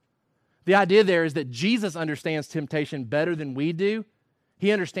 The idea there is that Jesus understands temptation better than we do.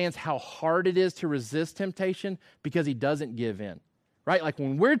 He understands how hard it is to resist temptation because he doesn't give in, right? Like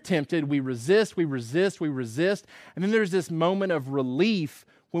when we're tempted, we resist, and then there's this moment of relief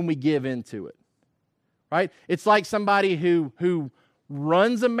when we give into it, right? It's like somebody who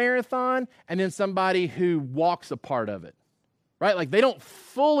runs a marathon and then somebody who walks a part of it, right? Like they don't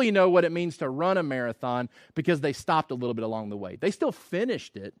fully know what it means to run a marathon because they stopped a little bit along the way. They still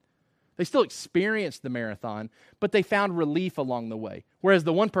finished it. They still experienced the marathon, but they found relief along the way. Whereas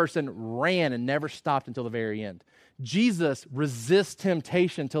the one person ran and never stopped until the very end. Jesus resists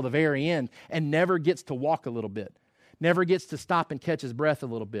temptation till the very end and never gets to walk a little bit. Never gets to stop and catch his breath a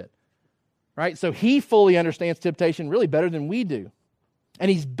little bit, right? So he fully understands temptation really better than we do.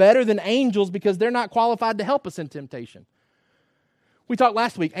 And he's better than angels because they're not qualified to help us in temptation. We talked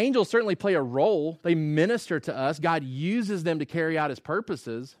last week, angels certainly play a role. They minister to us. God uses them to carry out his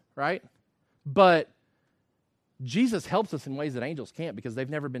purposes, right? But Jesus helps us in ways that angels can't because they've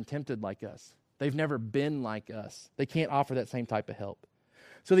never been tempted like us. They've never been like us. They can't offer that same type of help.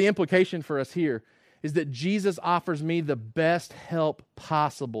 So the implication for us here is that Jesus offers me the best help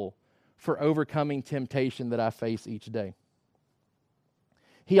possible for overcoming temptation that I face each day.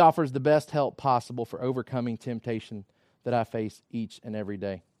 He offers the best help possible for overcoming temptation that I face each and every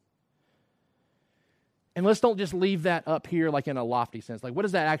day. And let's don't just leave that up here like in a lofty sense. Like, what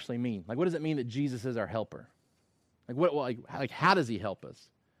does that actually mean? Like, what does it mean that Jesus is our helper? Like how does he help us?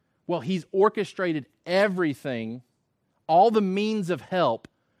 Well, he's orchestrated everything, all the means of help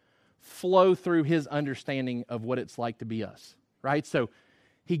flow through his understanding of what it's like to be us, right? So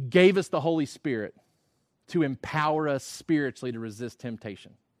he gave us the Holy Spirit to empower us spiritually to resist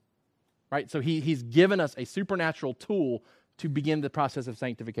temptation, right? So he's given us a supernatural tool to begin the process of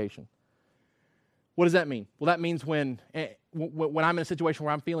sanctification. What does that mean? Well, that means when I'm in a situation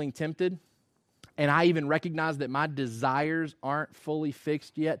where I'm feeling tempted and I even recognize that my desires aren't fully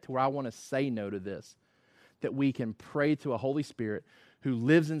fixed yet to where I want to say no to this, that we can pray to a Holy Spirit who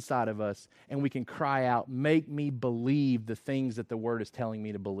lives inside of us and we can cry out, make me believe the things that the Word is telling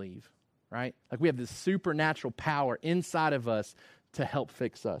me to believe, right? Like we have this supernatural power inside of us to help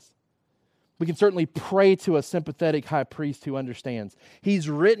fix us. We can certainly pray to a sympathetic high priest who understands. He's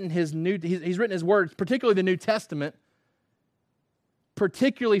written his words, particularly the New Testament,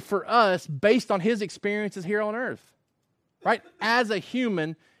 particularly for us based on his experiences here on earth, right? As a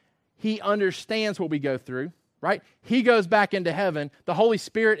human, he understands what we go through, right? He goes back into heaven. The Holy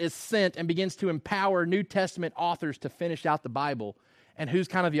Spirit is sent and begins to empower New Testament authors to finish out the Bible. And who's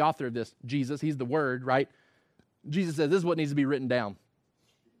kind of the author of this? Jesus. He's the Word, right? Jesus says, this is what needs to be written down.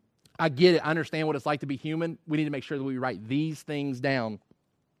 I get it. I understand what it's like to be human. We need to make sure that we write these things down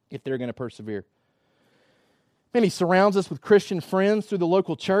if they're going to persevere. Man, he surrounds us with Christian friends through the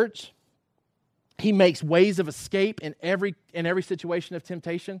local church. He makes ways of escape in every situation of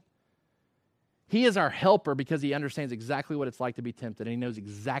temptation. He is our helper because he understands exactly what it's like to be tempted, and he knows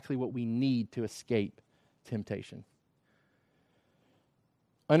exactly what we need to escape temptation.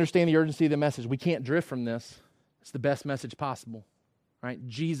 Understand the urgency of the message. We can't drift from this. It's the best message possible. Right?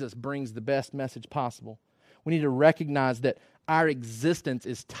 Jesus brings the best message possible. We need to recognize that our existence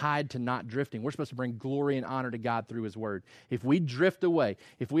is tied to not drifting. We're supposed to bring glory and honor to God through his word. If we drift away,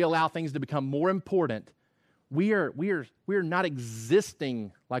 if we allow things to become more important, we are not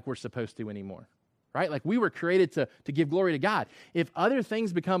existing like we're supposed to anymore, right? Like we were created to give glory to God. If other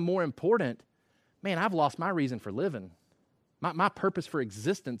things become more important, man, I've lost my reason for living. My purpose for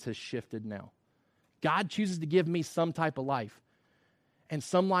existence has shifted now. God chooses to give me some type of life. And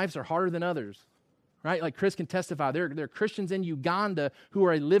some lives are harder than others, right? Like Chris can testify. There are Christians in Uganda who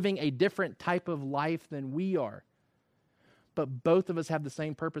are living a different type of life than we are. But both of us have the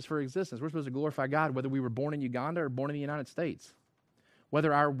same purpose for existence. We're supposed to glorify God whether we were born in Uganda or born in the United States.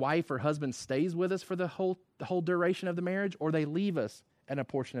 Whether our wife or husband stays with us for the whole duration of the marriage or they leave us in a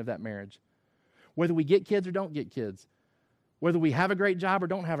portion of that marriage. Whether we get kids or don't get kids. Whether we have a great job or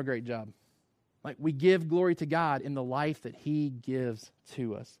don't have a great job. Like we give glory to God in the life that He gives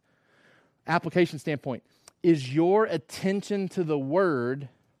to us. Application standpoint, is your attention to the Word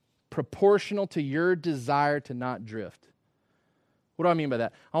proportional to your desire to not drift? What do I mean by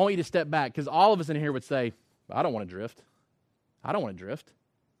that? I want you to step back because all of us in here would say, I don't want to drift. I don't want to drift.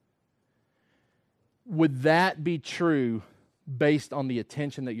 Would that be true based on the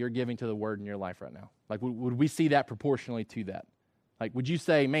attention that you're giving to the Word in your life right now? Like, would we see that proportionally to that? Like, would you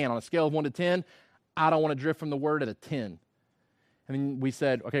say, man, on a scale of 1 to 10, I don't want to drift from the Word at a 10? And then we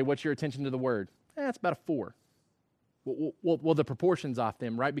said, okay, what's your attention to the Word? It's about a 4. Well, the proportion's off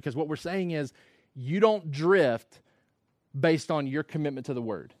them, right? Because what we're saying is you don't drift based on your commitment to the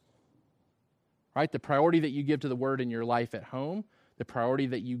Word, right? The priority that you give to the Word in your life at home, the priority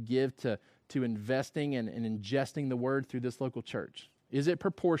that you give to investing and ingesting the Word through this local church. Is it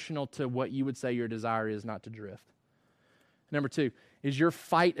proportional to what you would say your desire is not to drift? Number 2, is your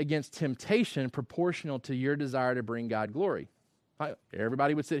fight against temptation proportional to your desire to bring God glory?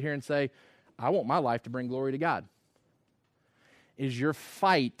 Everybody would sit here and say, I want my life to bring glory to God. Is your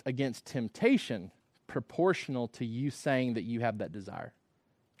fight against temptation proportional to you saying that you have that desire?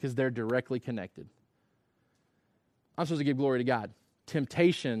 Because they're directly connected. I'm supposed to give glory to God.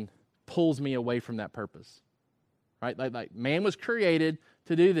 Temptation pulls me away from that purpose. Right? Like man was created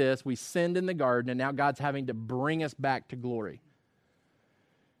to do this. We sinned in the garden, and now God's having to bring us back to glory.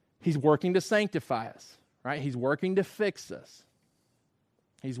 He's working to sanctify us, right? He's working to fix us.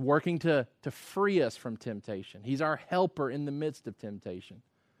 He's working to free us from temptation. He's our helper in the midst of temptation.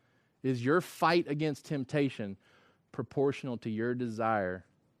 Is your fight against temptation proportional to your desire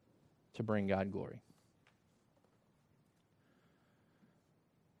to bring God glory?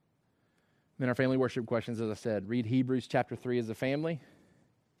 Then our family worship questions, as I said, read Hebrews chapter 3 as a family,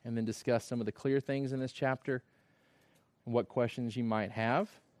 and then discuss some of the clear things in this chapter and what questions you might have.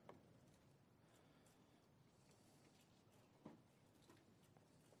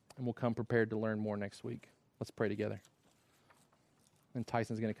 And we'll come prepared to learn more next week. Let's pray together. And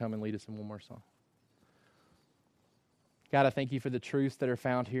Tyson's going to come and lead us in one more song. God, I thank you for the truths that are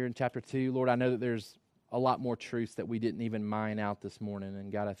found here in chapter 2. Lord, I know that there's a lot more truths that we didn't even mine out this morning.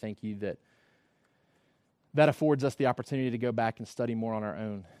 And God, I thank you that affords us the opportunity to go back and study more on our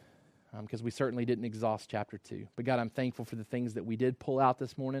own, because we certainly didn't exhaust chapter 2. But God, I'm thankful for the things that we did pull out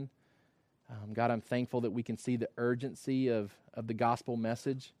this morning. God, I'm thankful that we can see the urgency of the gospel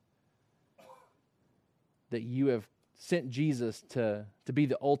message, that you have sent Jesus to be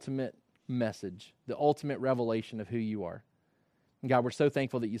the ultimate message, the ultimate revelation of who you are. And God, we're so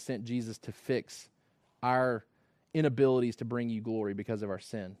thankful that you sent Jesus to fix our inabilities to bring you glory because of our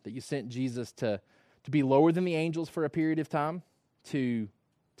sin, that you sent Jesus to be lower than the angels for a period of time, to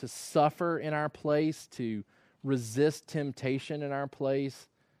suffer in our place, to resist temptation in our place,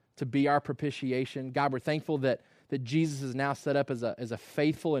 to be our propitiation. God, we're thankful that Jesus is now set up as a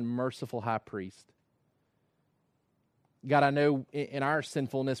faithful and merciful high priest. God, I know in our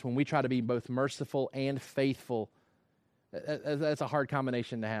sinfulness, when we try to be both merciful and faithful, that's a hard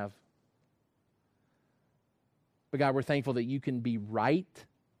combination to have. But God, we're thankful that you can be right,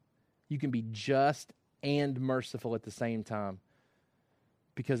 you can be just and merciful at the same time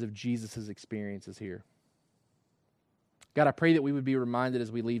because of Jesus' experiences here. God, I pray that we would be reminded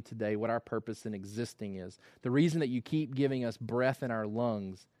as we leave today what our purpose in existing is. The reason that you keep giving us breath in our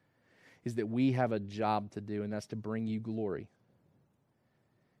lungs is that we have a job to do, and that's to bring you glory.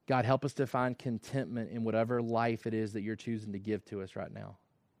 God, help us to find contentment in whatever life it is that you're choosing to give to us right now.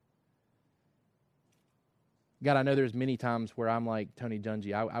 God, I know there's many times where I'm like Tony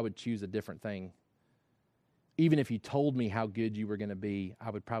Dungy, I would choose a different thing. Even if you told me how good you were going to be,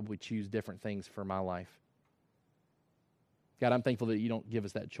 I would probably choose different things for my life. God, I'm thankful that you don't give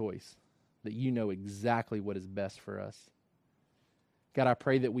us that choice, that you know exactly what is best for us. God, I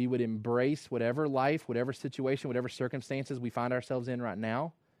pray that we would embrace whatever life, whatever situation, whatever circumstances we find ourselves in right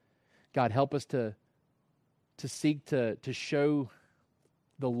now. God, help us to seek to show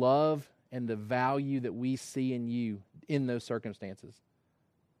the love and the value that we see in you in those circumstances.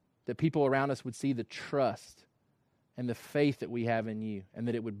 That people around us would see the trust and the faith that we have in you, and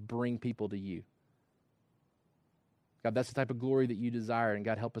that it would bring people to you. God, that's the type of glory that you desire, and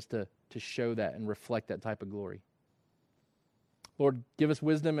God, help us to show that and reflect that type of glory. Lord, give us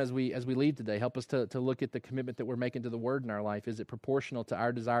wisdom as we leave today. Help us to look at the commitment that we're making to the Word in our life. Is it proportional to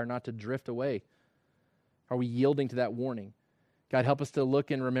our desire not to drift away? Are we yielding to that warning? God, help us to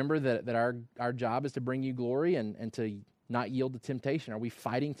look and remember that our job is to bring you glory and to not yield to temptation. Are we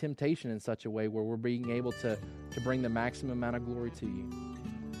fighting temptation in such a way where we're being able to bring the maximum amount of glory to you?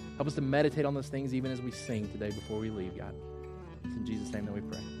 Help us to meditate on those things even as we sing today before we leave, God. It's in Jesus' name that we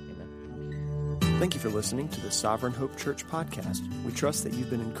pray. Amen. Thank you for listening to the Sovereign Hope Church podcast. We trust that you've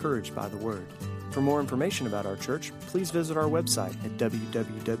been encouraged by the Word. For more information about our church, please visit our website at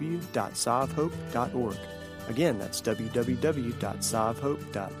www.sovhope.org. Again, that's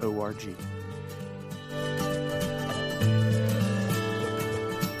www.sovhope.org.